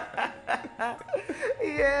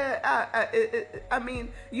 Yeah, I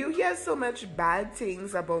mean, you hear so much bad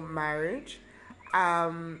things about marriage.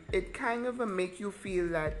 It kind of make you feel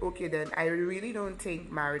that, okay, then I really don't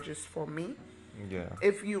think marriage is for me. Yeah.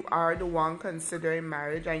 If you are the one considering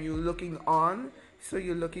marriage and you're looking on,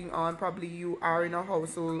 probably you are in a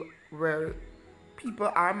household where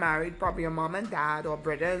people are married, probably a mom and dad, or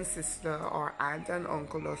brother and sister, or aunt and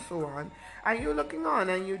uncle, or so on, and you're looking on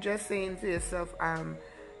and you're just saying to yourself,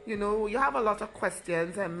 you have a lot of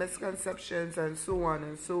questions and misconceptions and so on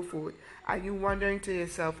and so forth, and you're wondering to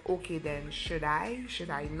yourself, okay, then should I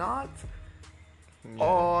not? Yeah.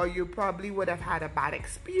 Or you probably would have had a bad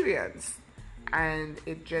experience and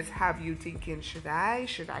it just have you thinking, should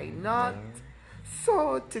I not?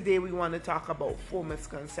 So today we want to talk about 4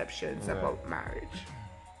 misconceptions Right. about marriage.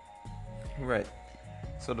 Right.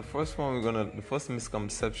 So the first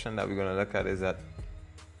misconception that we're gonna look at is that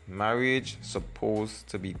marriage supposed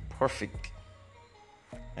to be perfect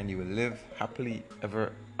and you will live happily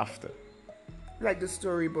ever after. Like the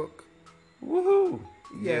storybook. Woohoo!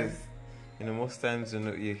 Yes. Most times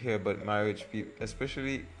you hear about marriage,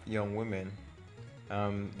 especially young women.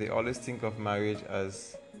 They always think of marriage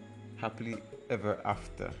as happily ever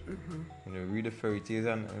after. Read the fairy tales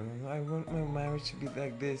and I want my marriage to be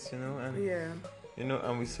like this, and Yeah.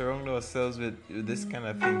 and we surround ourselves with this kind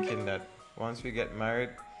of thinking that once we get married,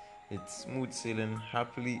 it's smooth sailing,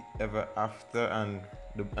 happily ever after, and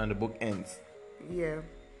the book ends. Yeah.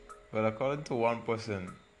 But according to one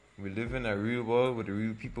person, we live in a real world with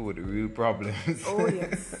real people with real problems. Oh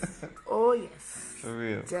yes. Oh yes. For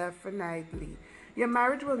real. Definitely. Your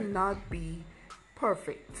marriage will not be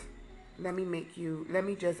perfect. Let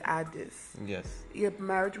me just add this. Yes. Your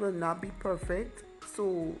marriage will not be perfect.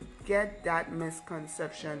 So get that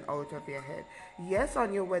misconception out of your head. Yes,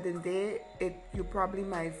 on your wedding day, you probably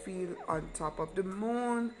might feel on top of the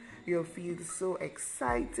moon. You'll feel so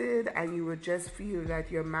excited, and you would just feel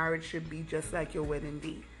that your marriage should be just like your wedding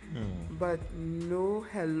day. But no,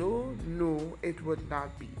 it would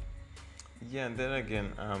not be. Yeah, and then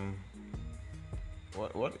again,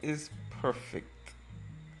 what is perfect?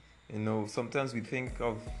 Sometimes we think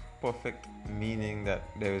of perfect meaning that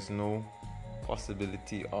there is no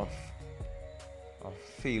possibility of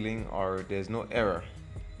failing or there's no error.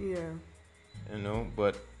 Yeah.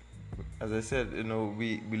 But as I said,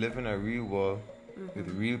 we live in a real world with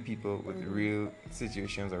real people, with real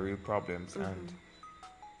situations or real problems. And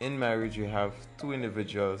in marriage, you have 2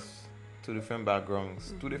 individuals, 2 different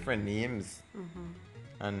backgrounds, 2 different names,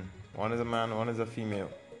 and one is a man, one is a female.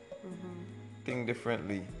 Think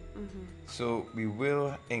differently. So we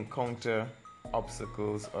will encounter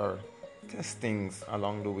obstacles or testings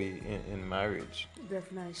along the way in marriage.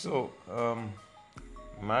 Definitely. So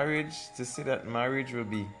to say that marriage will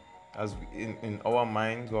be, as in our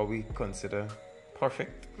minds, what we consider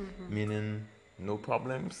perfect, meaning no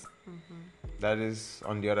problems, that is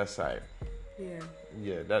on the other side.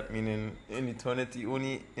 Yeah. That meaning in eternity,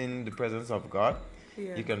 only in the presence of God,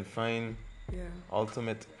 Yeah. you can find Yeah.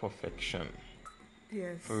 ultimate perfection.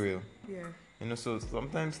 Yes. For real. Yeah. So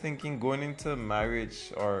sometimes thinking going into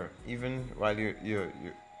marriage, or even while you're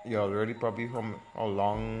already probably how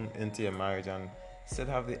long into your marriage, and still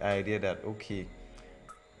have the idea that okay,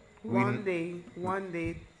 One day,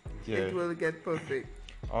 yeah, it will get perfect.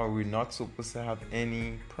 or we're not supposed to have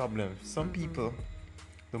any problems. Some people,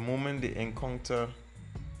 the moment they encounter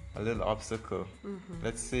a little obstacle,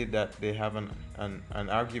 let's say that they have an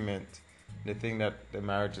argument, they think that the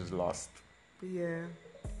marriage is lost. Yeah.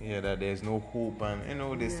 That there's no hope,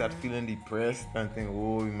 and they start feeling depressed and think,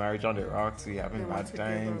 oh, we marriage on the rocks, we having They want bad to give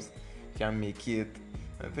times, can't make it,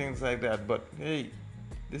 and things like that. But hey,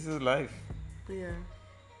 this is life. Yeah.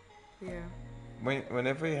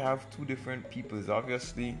 Whenever you have 2 different peoples,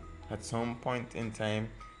 obviously at some point in time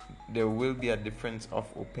there will be a difference of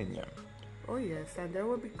opinion. Oh yes, and there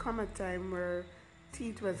will become a time where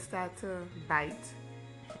teeth will start to bite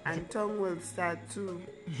and tongue will start to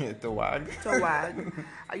To wag. wag,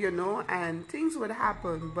 and things would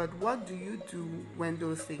happen. But what do you do when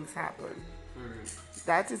those things happen?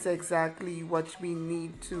 That is exactly what we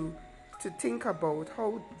need to think about.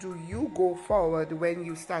 How do you go forward when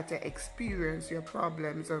you start to experience your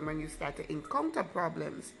problems, or when you start to encounter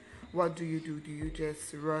problems? What do you do? Do you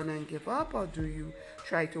just run and give up, or do you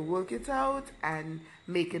try to work it out and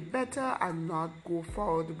make it better and not go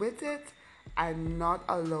forward with it and not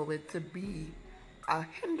allow it to be a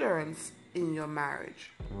hindrance in your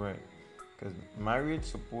marriage? Right. Because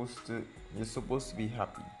you're supposed to be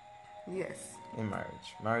happy Yes. in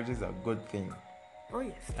marriage. Marriage is a good thing. Oh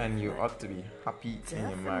yes. And you definitely. ought to be happy in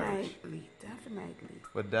your marriage. Definitely.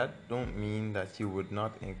 But that don't mean that you would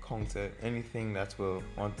not encounter anything that will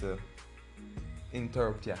want to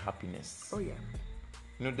interrupt your happiness. Oh yeah.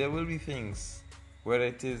 There will be things, whether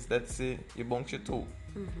it is, let's say, you bumped your toe,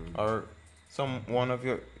 or one of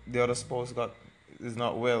the other spouse is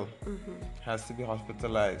not well, has to be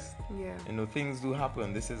hospitalized. Yeah. Things do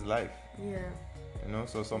happen. This is life. Yeah. You know,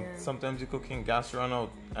 so Yeah. sometimes your cooking gas run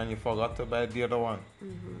out and you forgot to buy the other one.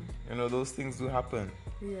 You know, those things do happen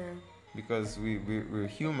Yeah. because we're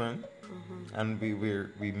human and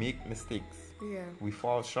we make mistakes. Yeah. We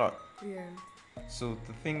fall short. Yeah. So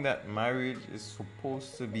to think that marriage is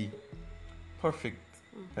supposed to be perfect,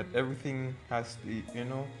 that everything has to, you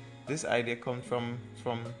know, this idea comes from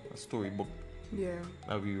a storybook Yeah.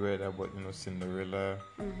 that we read about, you know, Cinderella,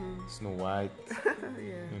 Snow White,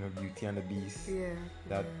 Yeah. you know, Beauty and the Beast. Yeah.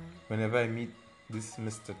 That whenever I meet this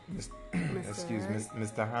excuse Right.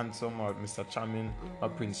 Mr. Handsome or Mr. Charming or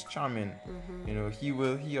Prince Charming, you know, he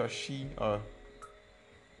or she or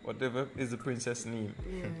whatever is the princess name,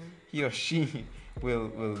 Yeah. he or she will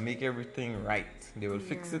make everything right. They will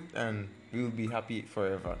fix Yeah. it and we will be happy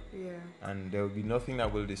forever. Yeah. And there will be nothing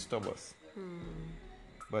that will disturb us.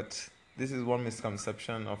 But this is one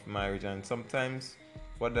misconception of marriage, and sometimes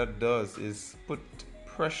what that does is put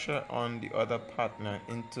pressure on the other partner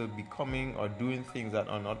into becoming or doing things that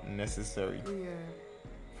are not necessary Yeah.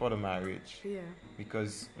 for the marriage. Yeah.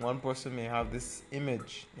 Because one person may have this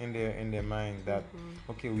image in their mind that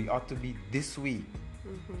okay, we ought to be this way,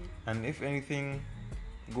 and if anything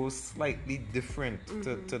goes slightly different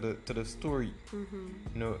to the story, you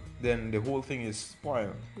know, then the whole thing is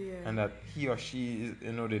spoiled. Yeah. And that he or she is,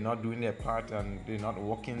 you know, they're not doing their part and they're not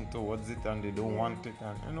working towards it and they don't want it,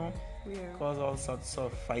 and you know, Yeah. cause all sorts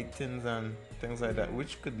of fightings and things like that,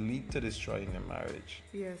 which could lead to destroying the marriage.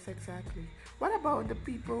 Yes, exactly. What about the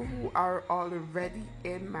people who are already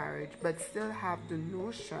in marriage but still have the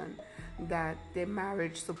notion that their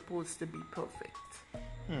marriage is supposed to be perfect?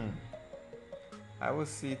 I would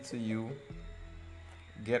say to you,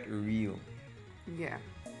 get real. Yeah.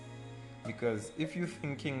 Because if you're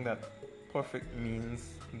thinking that perfect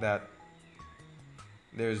means that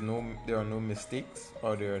there are no mistakes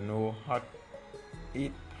or there are no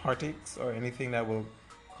heartaches or anything that will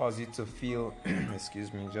cause you to feel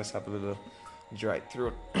excuse me, just have a little dry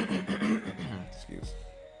throat. Excuse.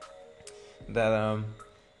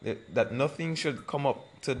 That nothing should come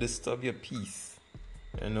up to disturb your peace.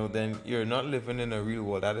 You know, then you're not living in a real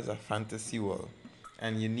world. That is a fantasy world.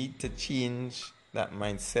 And you need to change that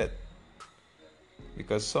mindset.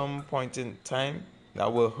 Because some point in time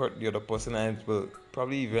that will hurt the other person and it will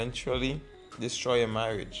probably eventually destroy your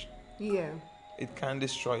marriage. Yeah. It can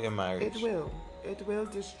destroy your marriage. It will. It will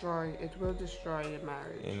destroy your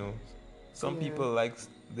marriage. You know, some people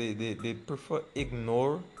they prefer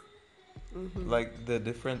ignore like the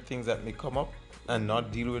different things that may come up and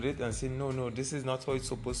not deal with it and say no, this is not how it's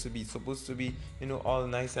supposed to be. It's supposed to be, you know, all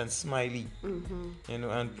nice and smiley, you know,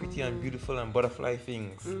 and pretty and beautiful and butterfly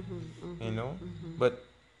things, you know, but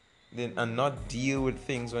then and not deal with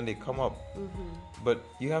things when they come up. But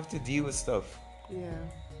you have to deal with stuff. Yeah.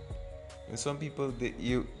 And some people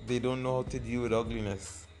they don't know how to deal with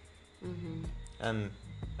ugliness, and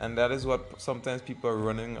that is what sometimes people are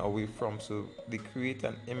running away from. So they create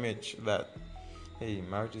an image that, hey,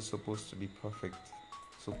 marriage is supposed to be perfect,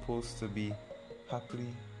 supposed to be happily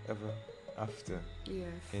ever after. Yes.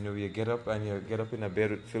 You know, you get up in a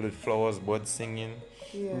bed filled with flowers, birds singing,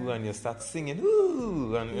 Yeah. ooh, and you start singing,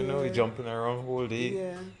 ooh, and you know, you're Yeah. jumping around whole day,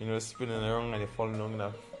 Yeah. you know, spinning around and you're falling down in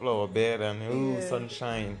a flower bed, and ooh, Yeah.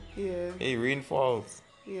 sunshine. Yeah. Hey, rain falls,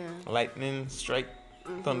 Yeah. lightning strike,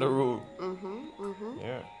 thunder roll.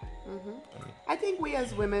 Yeah. I think we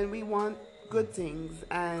as women, we want good things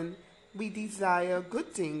and we desire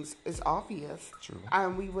good things, is obvious. True.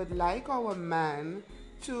 And we would like our man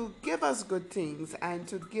to give us good things and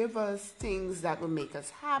to give us things that will make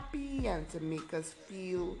us happy and to make us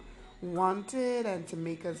feel wanted and to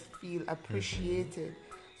make us feel appreciated.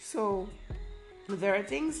 So there are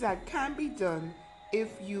things that can be done if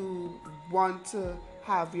you want to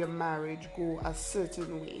have your marriage go a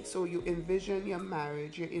certain way. So you envision your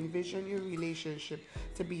marriage, you envision your relationship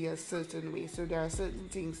to be a certain way. So there are certain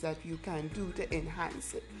things that you can do to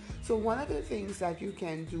enhance it. So one of the things that you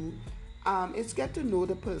can do is get to know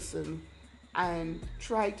the person and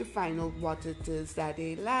try to find out what it is that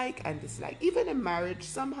they like and dislike. Even in marriage,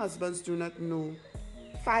 some husbands do not know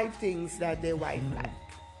 5 things that their wife likes.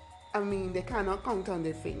 I mean, they cannot count on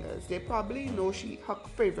their fingers. They probably know her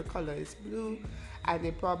favorite color is blue, and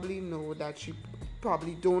they probably know that she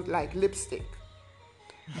probably don't like lipstick.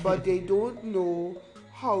 But they don't know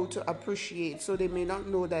how to appreciate. So they may not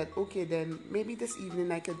know that, okay, then maybe this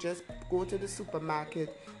evening I could just go to the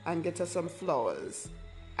supermarket and get her some flowers.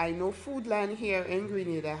 I know Foodland here in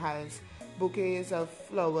Grenada has bouquets of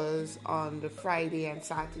flowers on the Friday and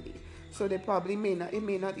Saturday. So they probably may not, it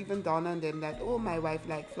may not even dawn on them that, oh, my wife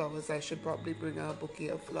likes flowers, I should probably bring her a bouquet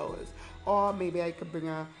of flowers. Or maybe I could bring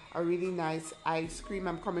her a really nice ice cream.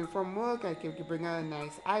 I'm coming from work, I could bring her a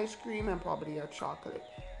nice ice cream and probably a chocolate.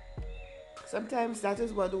 Sometimes that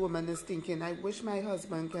is what the woman is thinking. I wish my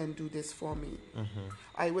husband can do this for me.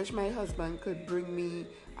 I wish my husband could bring me,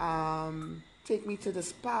 take me to the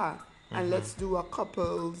spa and let's do a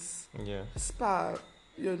couples spa,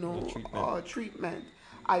 or treatment.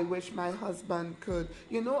 I wish my husband could,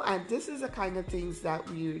 and this is the kind of things that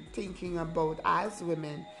we're thinking about as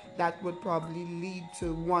women that would probably lead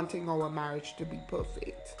to wanting our marriage to be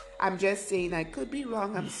perfect. I'm just saying, I could be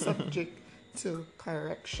wrong, I'm subject to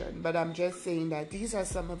correction, but I'm just saying that these are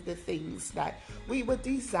some of the things that we would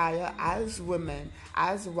desire as women,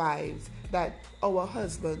 as wives, that our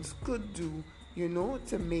husbands could do,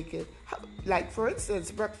 to make it. Like, for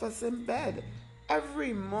instance, breakfast in bed.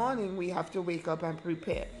 Every morning we have to wake up and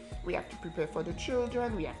prepare. We have to prepare for the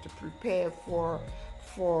children, we have to prepare for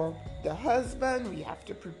the husband, we have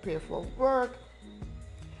to prepare for work.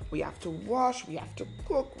 We have to wash, we have to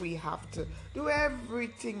cook, we have to do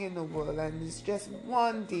everything in the world. And it's just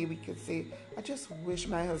one day we could say, I just wish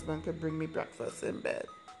my husband could bring me breakfast in bed.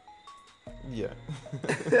 Yeah.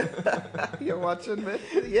 You're watching me?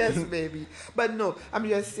 Yes, baby. But no, I'm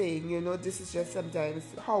just saying, this is just sometimes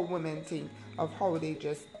how women think of how they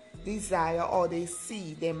just desire or they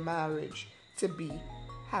see their marriage to be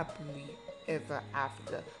happily ever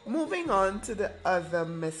after. Moving on to the other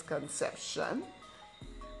misconception.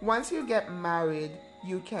 Once you get married,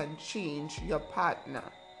 you can change your partner.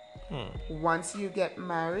 Once you get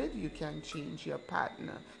married, you can change your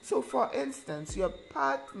partner. So, for instance, your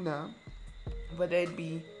partner, whether it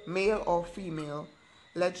be male or female,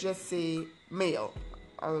 let's just say male.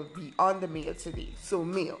 I'll be on the male today. So,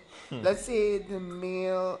 male. Let's say the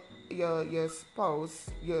male, your spouse,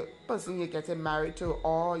 your person you're getting married to,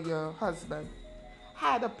 or your husband,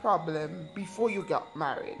 had a problem before you got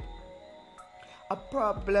married. A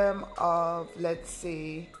problem of, let's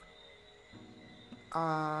say,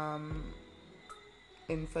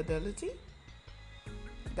 infidelity.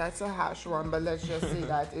 That's a harsh one, but let's just say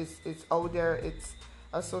that it's out there. It's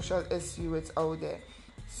a social issue. It's out there.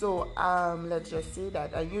 So let's just say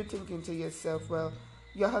that, and you're thinking to yourself, well,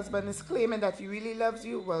 your husband is claiming that he really loves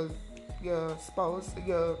you. Well, your spouse,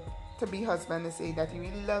 your to-be husband is saying that he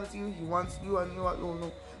really loves you. He wants you and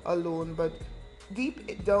you alone, but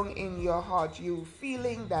deep down in your heart, you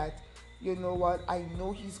feeling that, you know what, I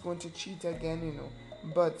know he's going to cheat again,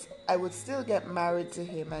 but I would still get married to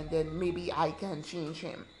him and then maybe I can change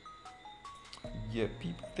him. Yeah,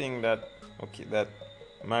 people think that, that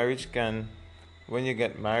marriage can, when you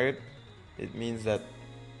get married, it means that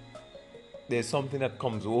there's something that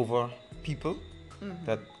comes over people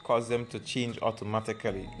that cause them to change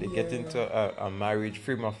automatically. They get into a marriage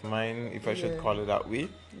frame of mind, if I should call it that way,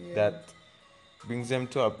 that brings them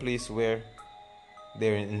to a place where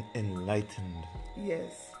they're enlightened.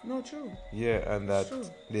 Yes. No, true. Yeah, and that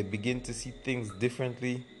they begin to see things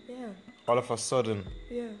differently. Yeah. All of a sudden.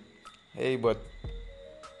 Yeah. Hey, but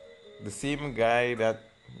the same guy that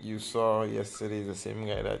you saw yesterday, the same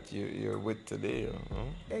guy that you're with today.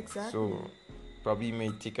 Exactly. So probably may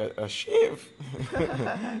take a shave.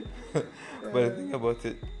 But the thing about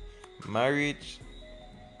it, marriage,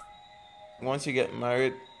 once you get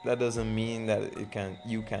married, that doesn't mean that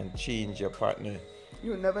you can change your partner.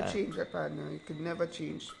 You will never change your partner. You could never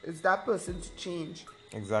change. It's that person to change.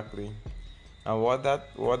 Exactly. And what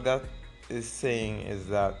that is saying is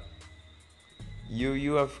that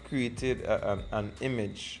you have created an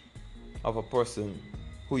image of a person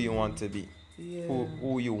who you want to be,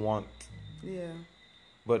 who you want. Yeah.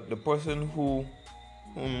 But the person whom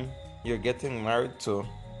you're getting married to,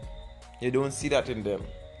 you don't see that in them.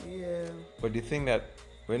 Yeah. But you think that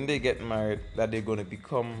when they get married, that they're going to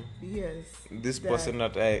become this person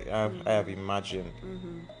that I have imagined.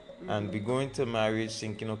 And be going to marriage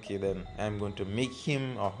thinking, okay, then I'm going to make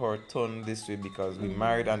him or her turn this way because we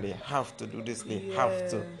married and they have to do this, they have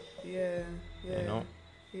to. Yeah. You know?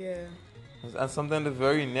 Yeah. And sometimes the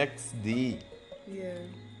very next day,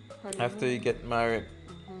 after you get married,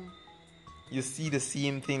 you see the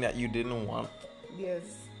same thing that you didn't want. Yes,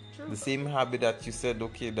 true. The same habit that you said,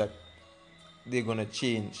 okay, that they're going to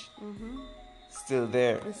change. Still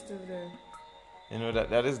there. It's still there. You know,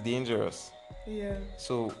 that is dangerous. Yeah.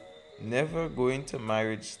 So never go into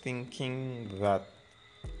marriage thinking that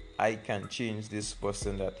I can change this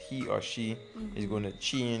person, that he or she is going to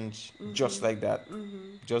change just like that,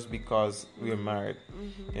 just because we're married.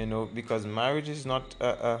 You know, because marriage is not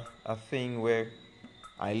a thing where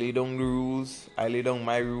I lay down the rules, I lay down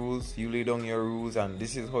my rules, you lay down your rules, and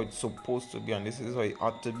this is how it's supposed to be, and this is how it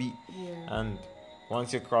ought to be. Yeah. And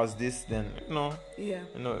once you cross this, then Yeah.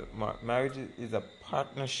 Marriage is a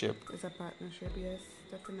partnership. It's a partnership, yes,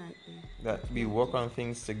 definitely. That we work on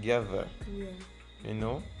things together.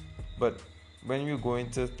 Yeah. But when you go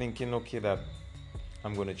into thinking, okay, that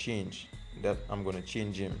I'm going to change, that I'm going to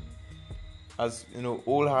change him, as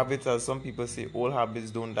old habits, as some people say, old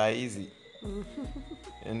habits don't die easy.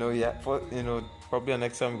 Probably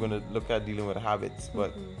next time we're going to look at dealing with habits.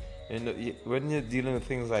 But when you're dealing with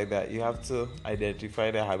things like that, you have to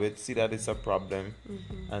identify the habit, see that it's a problem,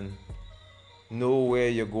 and know where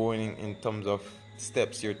you're going in terms of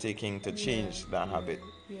steps you're taking to change that habit.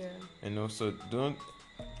 Yeah. So don't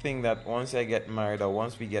think that once I get married or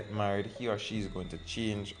once we get married, he or she is going to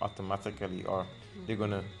change automatically, or they're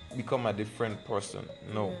going to become a different person.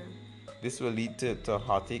 No. Yeah. This will lead to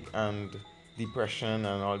heartache and depression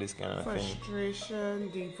and all this kind of thing.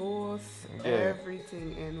 Frustration, divorce,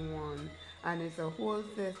 everything in one. And it's a whole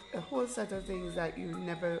set of things that you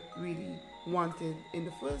never really wanted in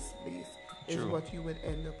the first place. True. Is what you would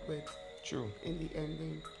end up with. True. In the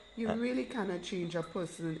ending. You really cannot change a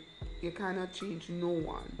person. You cannot change no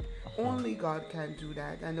one. Only God can do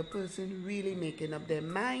that. And the person really making up their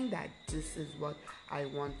mind that this is what I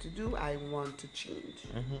want to do. I want to change.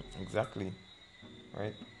 Exactly.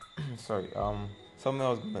 Right. Sorry. Something I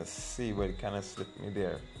was gonna say, but it kind of slipped me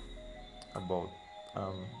there about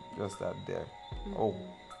just that there. Oh,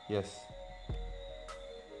 yes.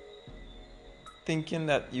 Thinking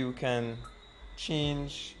that you can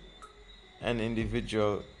change an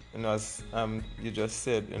individual, as you just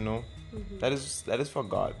said, that is for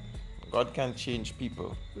God. God can change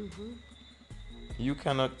people. You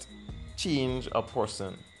cannot change a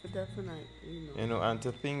person. Definitely. And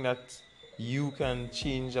to think that you can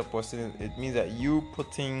change a person, it means that you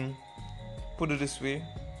put it this way,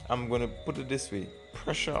 I'm going to put it this way,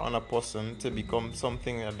 pressure on a person to become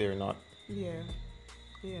something that they're not. Yeah.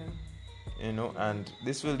 And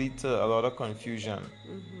this will lead to a lot of confusion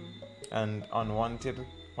and unwanted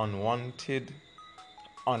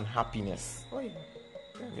unhappiness. Oh, yeah.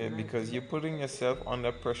 Yeah, because you're putting yourself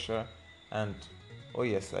under pressure. And oh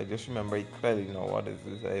yes, I just remember it clearly now. What is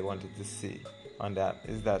this I wanted to say on that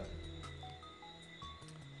is that,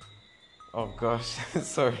 oh gosh,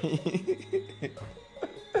 sorry.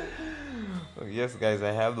 Oh, yes, guys,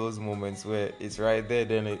 I have those moments where it's right there,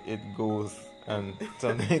 then it goes, and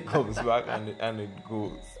something comes back and it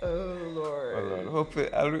goes. Oh Lord.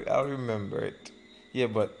 Hopefully I'll remember it. Yeah,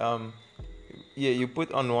 but you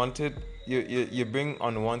put unwanted. You bring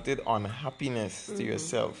unwanted unhappiness to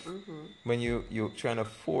yourself when you're trying to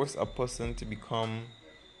force a person to become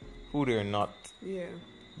who they're not. Yeah.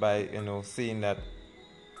 By saying that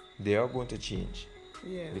they are going to change.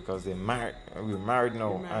 Yeah. Because they're married. We're married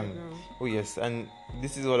now. Oh yes, and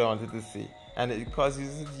this is what I wanted to say. And it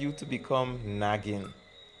causes you to become nagging.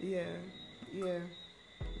 Yeah.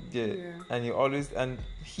 And you always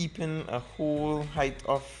heaping a whole height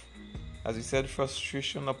of, as you said,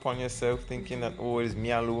 frustration upon yourself, thinking that it's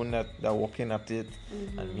me alone that walking at it,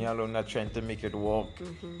 and me alone that trying to make it work,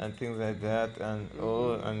 and things like that, and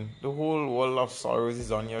and the whole world of sorrows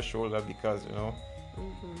is on your shoulder because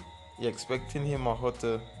you're expecting him or her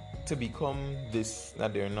to become this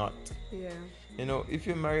that they're not. Yeah. If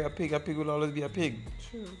you marry a pig will always be a pig.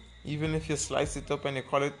 True. Even if you slice it up and you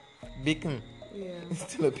call it bacon, it's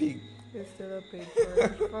still a pig. It's still a pig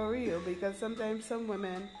for real, because sometimes some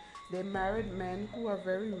women, they married men who are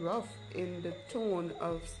very rough in the tone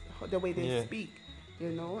of the way they speak,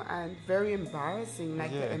 and very embarrassing,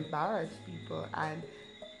 to embarrass people. And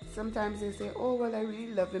sometimes they say, oh, well, I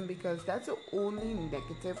really love him because that's the only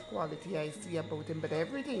negative quality I see about him, but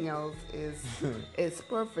everything else is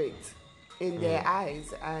perfect in their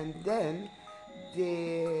eyes. And then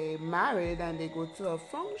they married and they go to a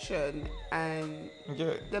function and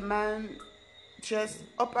the man just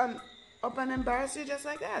up and embarrass you just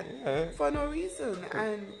like that for no reason.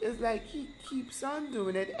 And it's like he keeps on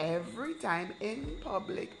doing it every time in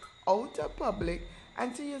public, out of public,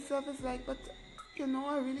 and to yourself it's like, but I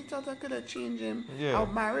really thought I could have changed him. Our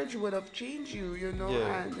marriage would have changed you,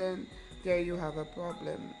 and then there you have a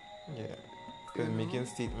problem. Because making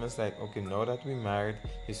statements like, okay, now that we're married,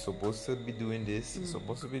 he's supposed to be doing this, he's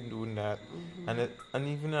supposed to be doing that. And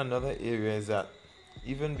even another area is that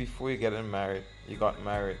even before you got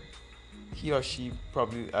married, he or she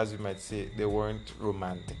probably, as you might say, they weren't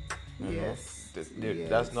romantic.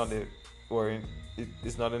 That's not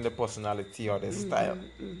it's not in the personality or the style.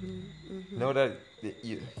 Now that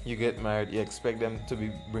you get married, you expect them to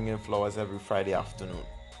be bringing flowers every Friday afternoon.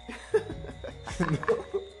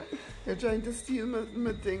 You're trying to steal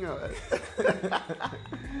my thing out.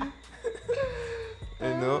 You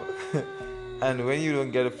know. And when you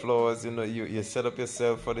don't get the flowers, you set up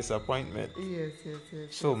yourself for disappointment. Yes.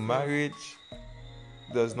 So marriage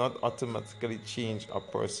does not automatically change a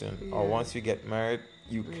person. Yeah. Or once you get married,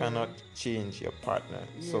 you cannot change your partner.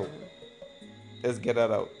 Yeah. So let's get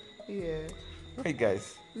that out. Yeah. Right,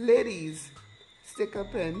 guys. Ladies, stick a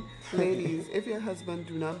pin. Ladies, if your husband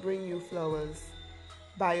do not bring you flowers,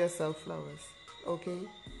 buy yourself flowers. Okay?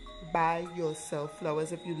 Buy yourself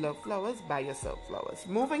flowers. If you love flowers, buy yourself flowers.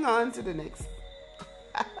 Moving on to the next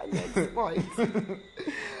point.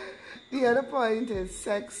 The other point is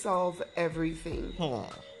sex solve everything.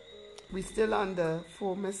 We're still on the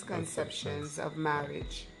 4 misconceptions of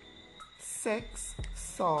marriage. Sex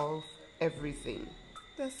solve everything.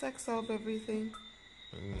 Does sex solve everything?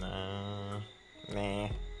 Nah.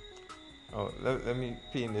 Oh, let me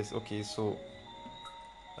paint this. Okay, so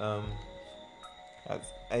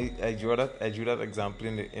I drew that example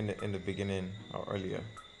in the beginning or earlier,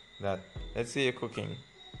 that let's say you're cooking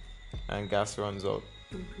and gas runs out.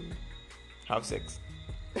 Have sex.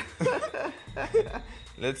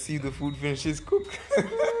 Let's see the food finishes cooked.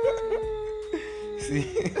 See,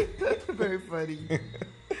 very funny.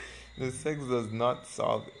 The sex does not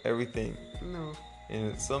solve everything. No.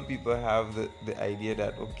 Some people have the idea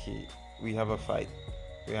that, okay, we have a fight,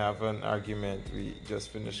 we have an argument, we just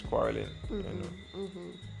finished quarreling,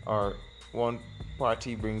 or one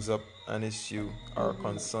party brings up an issue or a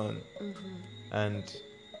concern, and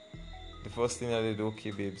the first thing that they do,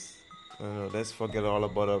 okay, babes, let's forget all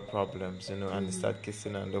about our problems, and they start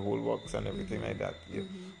kissing and the whole works and everything like that.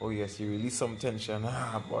 Oh yes, you release some tension.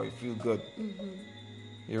 Boy, feel good.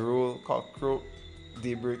 You roll, cockroach,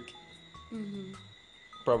 daybreak.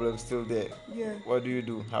 Problem still there. Yeah. What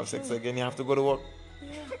do? Have sex again? You have to go to work.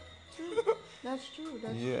 Yeah. True. That's true.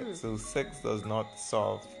 True. So sex does not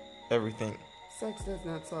solve everything. Sex does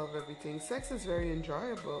not solve everything. Sex is very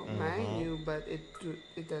enjoyable, mind you, but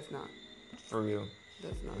it does not. For real.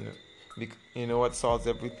 Does not. You know what solves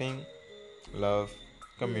everything? Love,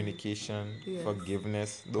 communication,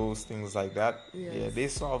 forgiveness, those things like that. Yes. Yeah, they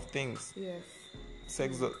solve things. Yes.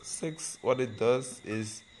 Sex, what it does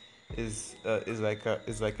is like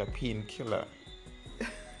a painkiller.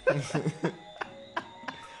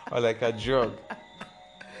 Or like a drug.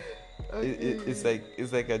 Okay.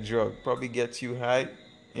 It's like a drug. Probably gets you high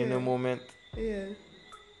in a moment. Yeah.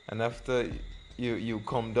 And after you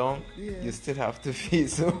come down, yeah. you still have to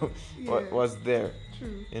face what's there.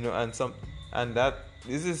 True. And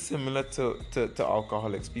this is similar to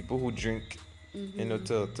alcoholics, people who drink,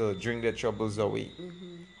 to drink their troubles away.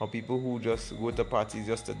 Or people who just go to parties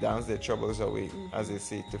just to dance their troubles away, as they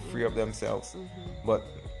say, to free up themselves. But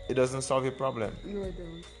it doesn't solve your problem. No, it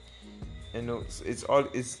don't.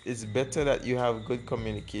 It's better that you have good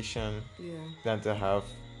communication than to have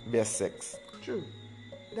best sex. True.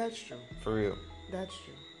 That's true. For real. That's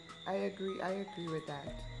true. I agree with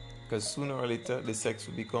that. Because sooner or later the sex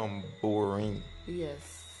will become boring.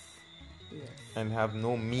 Yes. And have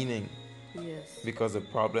no meaning. Yes. Because the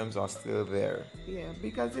problems are still there. Yeah,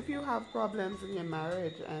 because if you have problems in your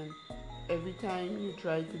marriage and every time you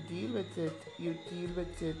try to deal with it, you deal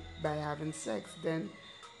with it by having sex, then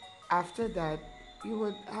after that you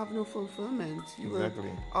would have no fulfillment. You would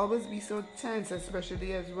always be so tense,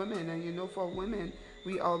 especially as women. And for women,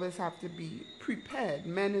 we always have to be prepared.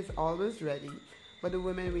 Men is always ready, but the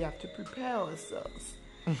women, we have to prepare ourselves.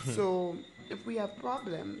 So if we have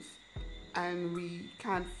problems and we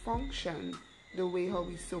can't function the way how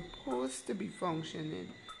we're supposed to be functioning,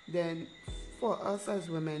 then for us as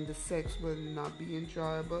women, the sex will not be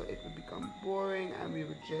enjoyable. It will become boring, and we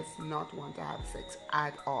would just not want to have sex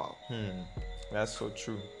at all. That's so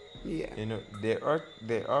true. Yeah.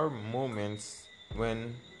 There are moments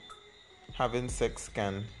when having sex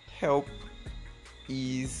can help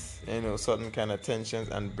ease certain kind of tensions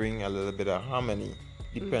and bring a little bit of harmony,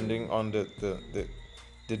 depending on the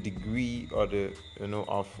degree or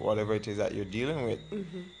of whatever it is that you're dealing with.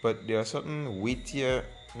 But there are certain weightier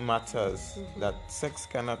matters that sex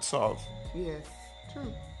cannot solve. Yes,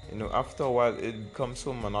 true. After a while it becomes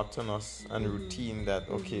so monotonous and routine that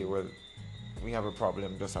okay, well, we have a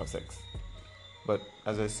problem, just have sex. But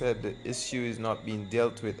as I said, the issue is not being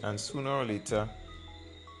dealt with, and sooner or later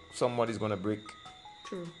somebody's gonna break.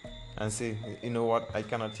 True. And say, you know what, I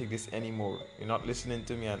cannot take this anymore. You're not listening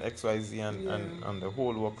to me, and XYZ and the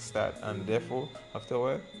whole work start, and therefore after a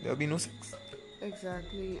while there'll be no sex.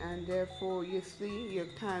 Exactly, and therefore you see, you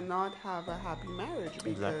cannot have a happy marriage,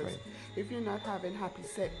 because if you're not having happy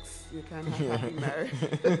sex, you can't have happy marriage.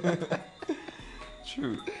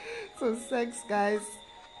 True. So sex, guys,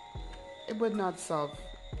 it would not solve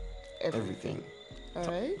everything. Everything. All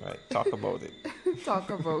right? Right. Talk about it. Talk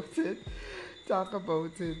about it. Talk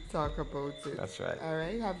about it. Talk about it. That's right. All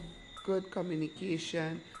right? Have good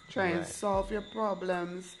communication. Try and Right. solve your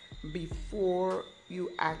problems before you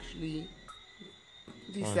actually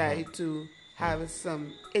decide to have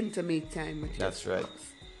some intimate time with your That's right.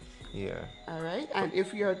 spouse. Yeah. All right. And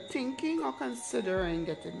if you're thinking or considering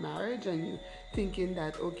getting married and you thinking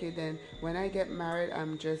that, okay, then when I get married,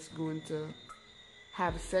 I'm just going to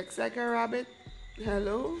have sex like a rabbit.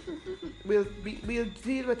 Hello. We'll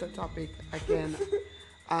deal with the topic again.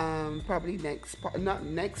 Probably not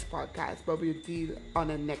next podcast, but we'll deal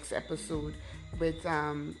on a next episode with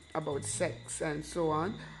about sex and so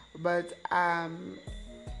on. But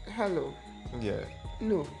hello. Yeah.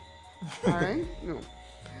 No. All right. No.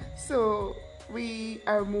 So we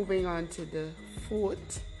are moving on to the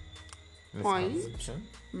fourth point, Misconception.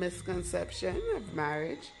 misconception of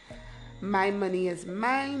marriage. My money is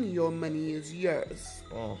mine, your money is yours.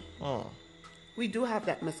 Oh. We do have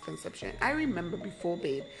that misconception. I remember before,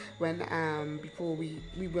 babe, when before we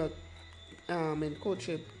were in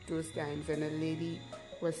courtship those times, and a lady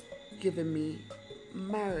was giving me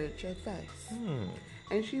marriage advice,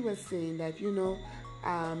 and she was saying that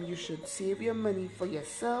you should save your money for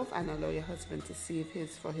yourself and allow your husband to save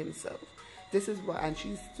his for himself. This is what, and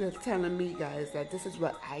she's just telling me, guys, that this is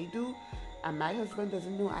what I do, and my husband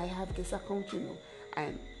doesn't know I have this account,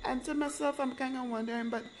 And to myself, I'm kind of wondering,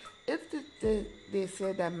 but if they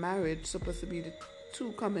said that marriage supposed to be the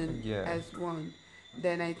two coming as one,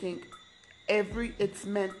 then I think it's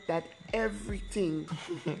meant that everything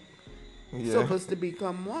supposed to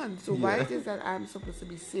become one. So why it is that I'm supposed to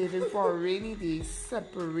be saving for a rainy day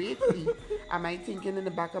separately? Am I thinking in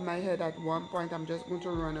the back of my head at one point I'm just going to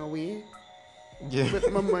run away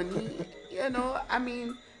with my money? I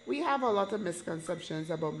mean, we have a lot of misconceptions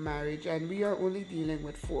about marriage, and we are only dealing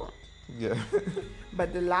with 4. Yeah.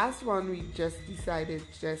 But the last one we just decided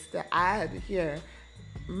just to add here,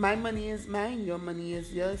 my money is mine, your money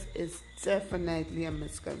is yours, is definitely a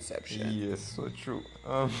misconception. Yes, so true.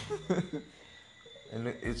 And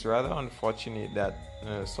it's rather unfortunate that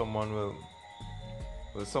someone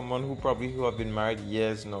who have been married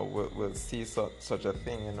years now will see such a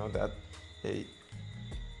thing, that hey,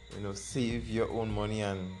 save your own money,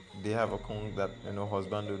 and they have account that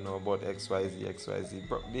husband don't know about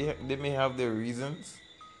XYZ. They may have their reasons,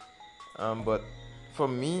 but for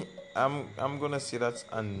me, I'm gonna say that's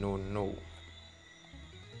a no.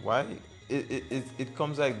 Why? It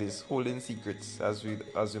comes like this, holding secrets, as we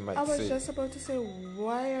might say. I was just about to say,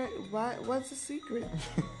 why? What's the secret?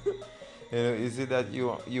 Is it that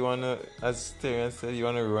you wanna, as Terence said, you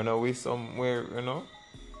wanna run away somewhere?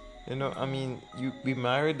 I mean, we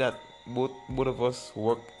married that both of us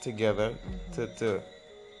work together to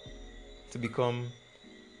become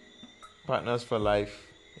partners for life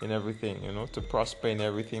in everything, to prosper in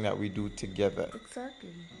everything that we do together.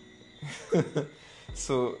 Exactly.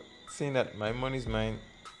 So saying that my money is mine,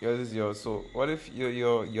 yours is yours. So what if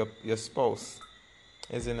your spouse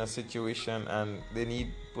is in a situation and they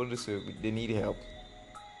need help?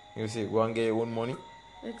 You say, go and get your own money.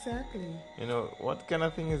 Exactly. What kind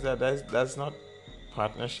of thing is that? That's not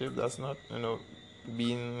partnership. That's not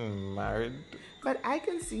being married. But I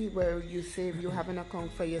can see where you have an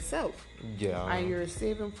account for yourself. Yeah. And you're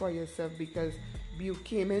saving for yourself because you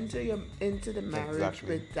came into the marriage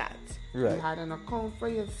with that. Right. You had an account for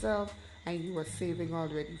yourself and you were saving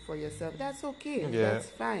already for yourself. That's okay. Yeah. That's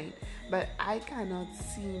fine. But I cannot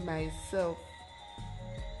see myself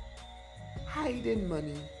hiding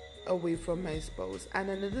money away from my spouse. And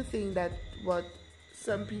another thing that what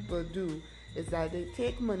some people do is that they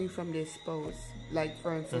take money from their spouse. Like,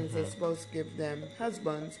 for instance, their spouse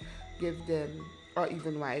husbands give them, or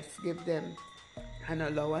even wives, give them an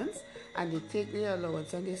allowance, and they take their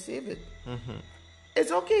allowance and they save it.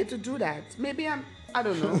 It's okay to do that. Maybe I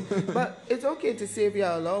don't know, but it's okay to save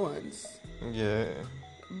your allowance. Yeah.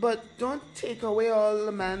 But don't take away all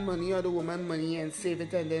the man money or the woman money and save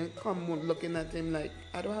it and then come looking at him like,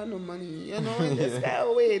 I don't have no money, in this kind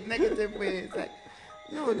of way, negative way. It's like,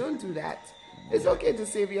 no, don't do that. It's okay to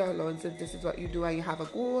save your allowance if this is what you do and you have a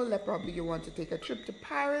goal, like probably you want to take a trip to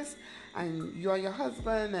Paris and you're your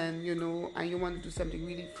husband and and you want to do something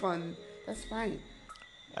really fun. That's fine.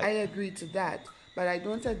 I agree to that, but I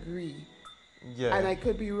don't agree. Yeah. And I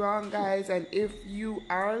could be wrong, guys, and if you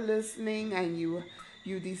are listening and you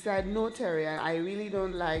decide, no, Terry, I really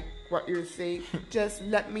don't like what you're saying, just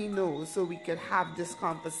let me know so we could have this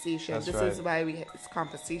conversation. That's this right. is why we have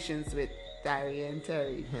conversations with Dari and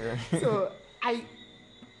Terry. Yeah. So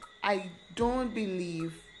I don't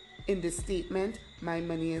believe in the statement, my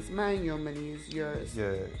money is mine, your money is yours.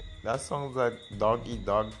 Yeah, that sounds like dog eat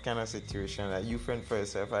dog kind of situation. Like you fend for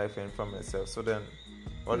yourself, I fend for myself. So then,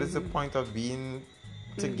 what is the point of being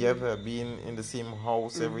together, being in the same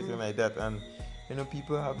house, everything like that? And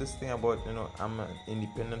people have this thing about, I'm an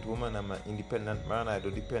independent woman, I'm an independent man. I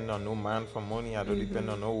don't depend on no man for money. I don't depend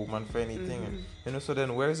on no woman for anything. So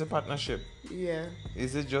then where is the partnership? Yeah.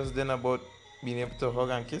 Is it just then about being able to hug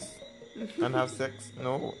and kiss and have sex?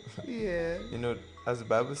 No. Yeah. As the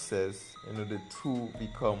Bible says, the two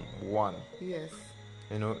become one. Yes.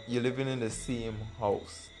 You're living in the same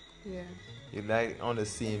house. Yeah. You lie on the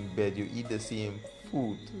same bed. You eat the same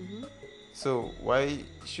food. So why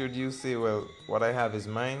should you say, well, what I have is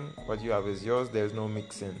mine, what you have is yours, there's no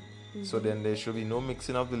mixing? So then there should be no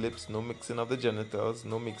mixing of the lips, no mixing of the genitals,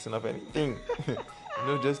 no mixing of anything.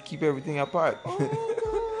 Just keep everything apart. Oh,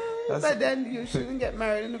 God. But then you shouldn't get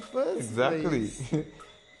married in the first place. Exactly.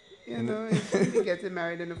 You shouldn't be getting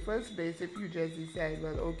married in the first place if you just decide,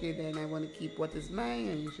 well, okay, then I want to keep what is mine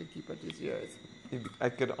and you should keep what is yours. I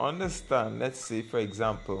could understand, let's say, for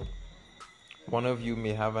example, one of you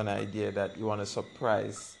may have an idea that you want to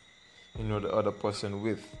surprise, the other person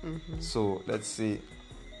with. So let's say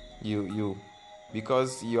you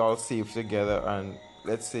because you all save together, and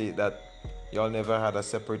let's say that you all never had a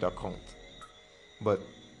separate account, but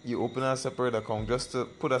you open a separate account just to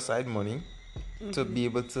put aside money to be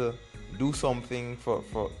able to do something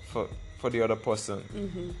for the other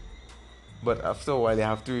person. But after a while, you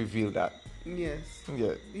have to reveal that. Yes.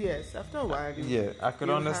 Yeah. Yes. After a while. I could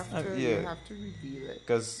understand. You have to reveal it.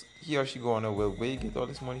 Because he or she going, well, where you get all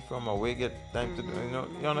this money from, or where you get time to do,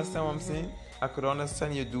 you understand what I'm saying? I could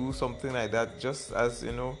understand you do something like that just as,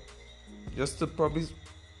 just to probably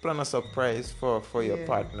plan a surprise for your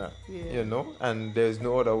partner, and there's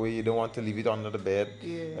no other way. You don't want to leave it under the bed.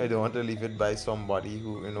 You don't want to leave it by somebody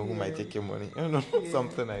who, who might take your money,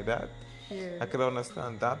 something like that. I could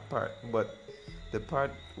understand that part, but the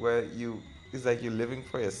part where it's like you're living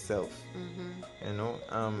for yourself,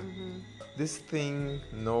 this thing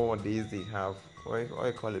nowadays they have, what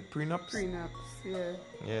I call it, prenups,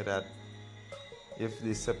 that if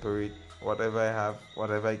they separate, whatever I have,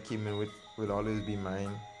 whatever I came in with will always be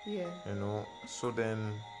mine. So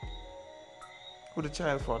then who the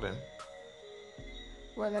child for then?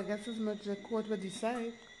 Well, I guess as much the court will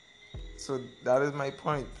decide. So that is my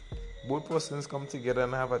point. Both persons come together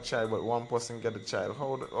and have a child, but one person get a child.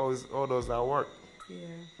 How does that work?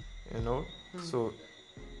 So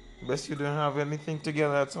best you don't have anything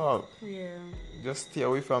together at all. Just stay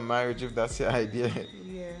away from marriage if that's your idea.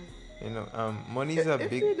 Money is a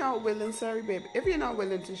big. If you're not willing, sorry babe, if you're not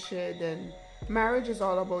willing to share, then marriage is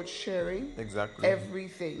all about sharing. Exactly.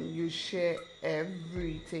 Everything. You share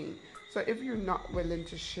everything. So if you're not willing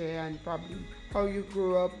to share, and probably how you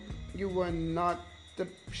grew up, you were not the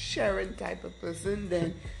sharing type of person,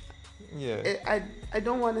 then I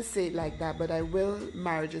don't want to say it like that, but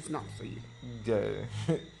marriage is not for you.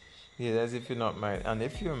 That's if you're not married. And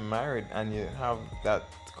if you're married and you have that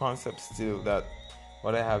concept still that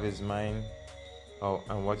what I have is mine,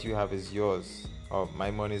 and what you have is yours, or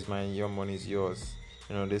my money is mine, your money is yours,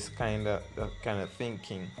 this kind of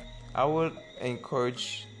thinking, I would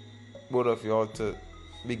encourage both of y'all to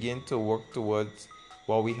begin to work towards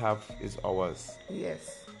what we have is ours.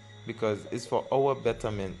 Yes. Because it's for our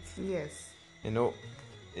betterment. Yes.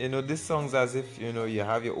 This sounds as if, you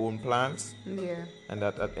have your own plans. Yeah. And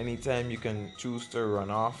that at any time you can choose to run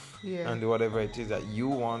off. Yeah. And do whatever it is that you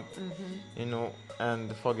want.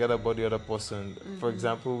 And forget about the other person. For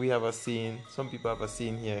example, we have a scene, some people have a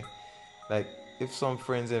scene here. Like, if some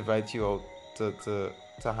friends invite you out to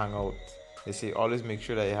hang out, they say, always make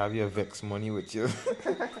sure that you have your Vex money with you.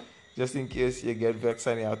 Just in case you get vexed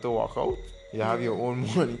and you have to walk out, you have your own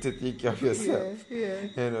money to take care of yourself.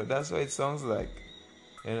 That's what it sounds like.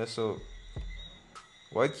 So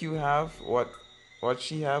what you have, what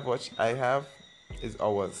she have, what I have is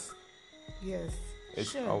ours. Yes.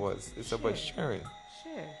 It's ours. It's about sharing.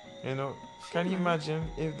 Share. Can you imagine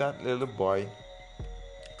if that little boy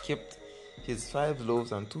kept his 5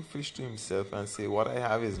 loaves and 2 fish to himself and say, what I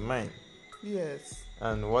have is mine. Yes.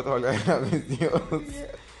 And what all I have is yours.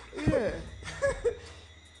 Yeah.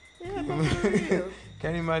 For real.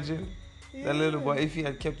 Can you imagine? That little boy, if he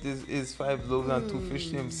had kept his 5 loaves and 2 fish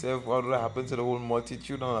to himself, what would have happened to the whole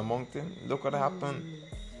multitude on the mountain? Look what happened.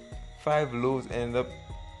 5 loaves ended up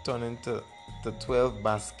turning to 12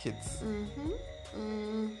 baskets.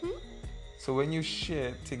 So when you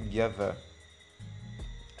share together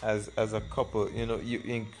as a couple, you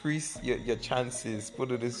increase your chances,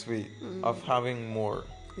 put it this way, of having more.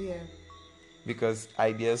 Yeah. Because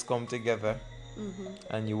ideas come together,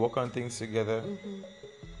 and you work on things together.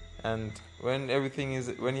 And when everything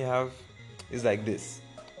is, when you have, is like this,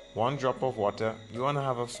 one drop of water, you want to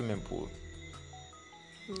have a swimming pool.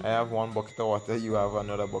 I have one bucket of water, you have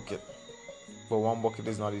another bucket, but one bucket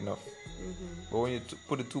is not enough. But when you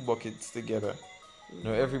put the two buckets together,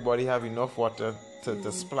 everybody have enough water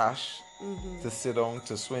to splash, to sit down,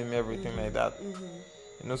 to swim, everything like that.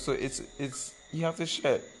 So it's you have to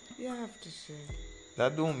share. You have to share.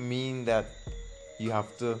 That don't mean that you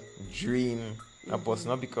have to drain a person.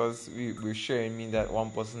 Not because we're sharing mean that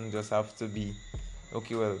one person just have to be,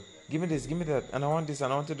 okay, well, give me this, give me that, and I want this,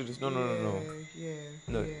 and I want to do this. No.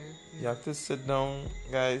 You have to sit down,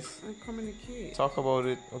 guys, and communicate. Talk about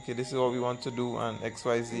it. Okay, this is what we want to do, and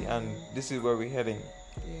XYZ, and this is where we're heading.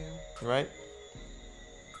 Yeah. Right?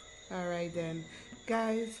 All right then.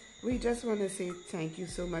 Guys, we just want to say thank you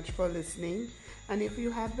so much for listening. And if you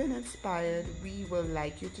have been inspired, we would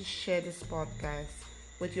like you to share this podcast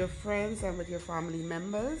with your friends and with your family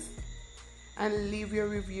members. And leave your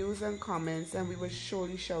reviews and comments, and we will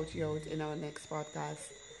surely shout you out in our next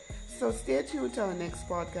podcast. So stay tuned to our next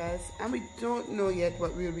podcast. And we don't know yet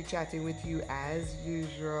what we'll be chatting with you as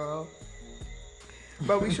usual.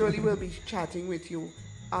 But we surely will be chatting with you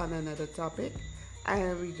on another topic.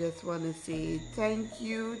 And we just want to say thank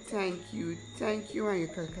you. And you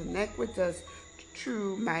can connect with us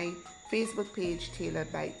through my Facebook page,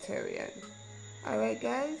 Tailored by Terrian. Alright,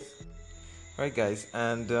 guys?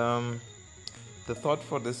 And the thought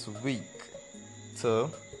for this week, to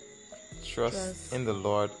trust in the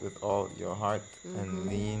Lord with all your heart and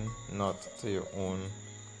lean not to your own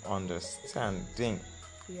understanding.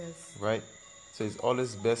 Yes. Right? So it's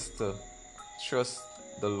always best to trust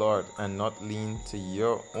the Lord and not lean to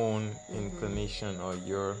your own inclination or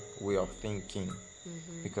your way of thinking.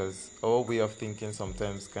 Because our way of thinking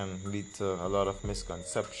sometimes can lead to a lot of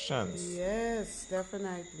misconceptions. Yes,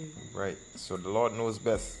 definitely. Right. So the Lord knows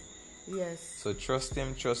best. Yes. So trust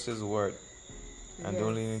Him, trust His word, and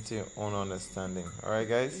don't lean into your own understanding. Alright,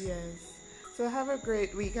 guys? Yes. So have a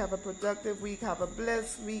great week, have a productive week, have a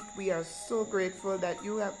blessed week. We are so grateful that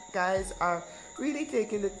you guys are really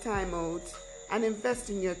taking the time out and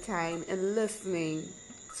investing your time in listening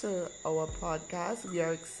to our podcast. We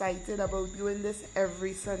are excited about doing this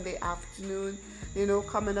every Sunday afternoon,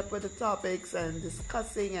 coming up with the topics and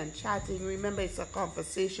discussing and chatting. Remember, it's a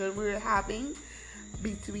conversation we're having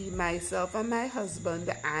between myself and my husband,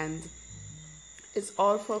 and it's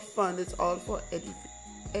all for fun, it's all for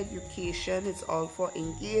education, it's all for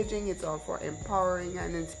engaging, it's all for empowering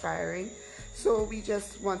and inspiring. So we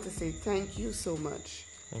just want to say thank you so much.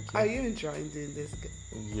 Thank you. Are you enjoying doing this?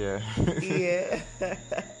 Yeah. Yeah.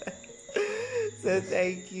 So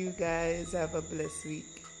thank you, guys. Have a blessed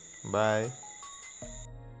week. Bye.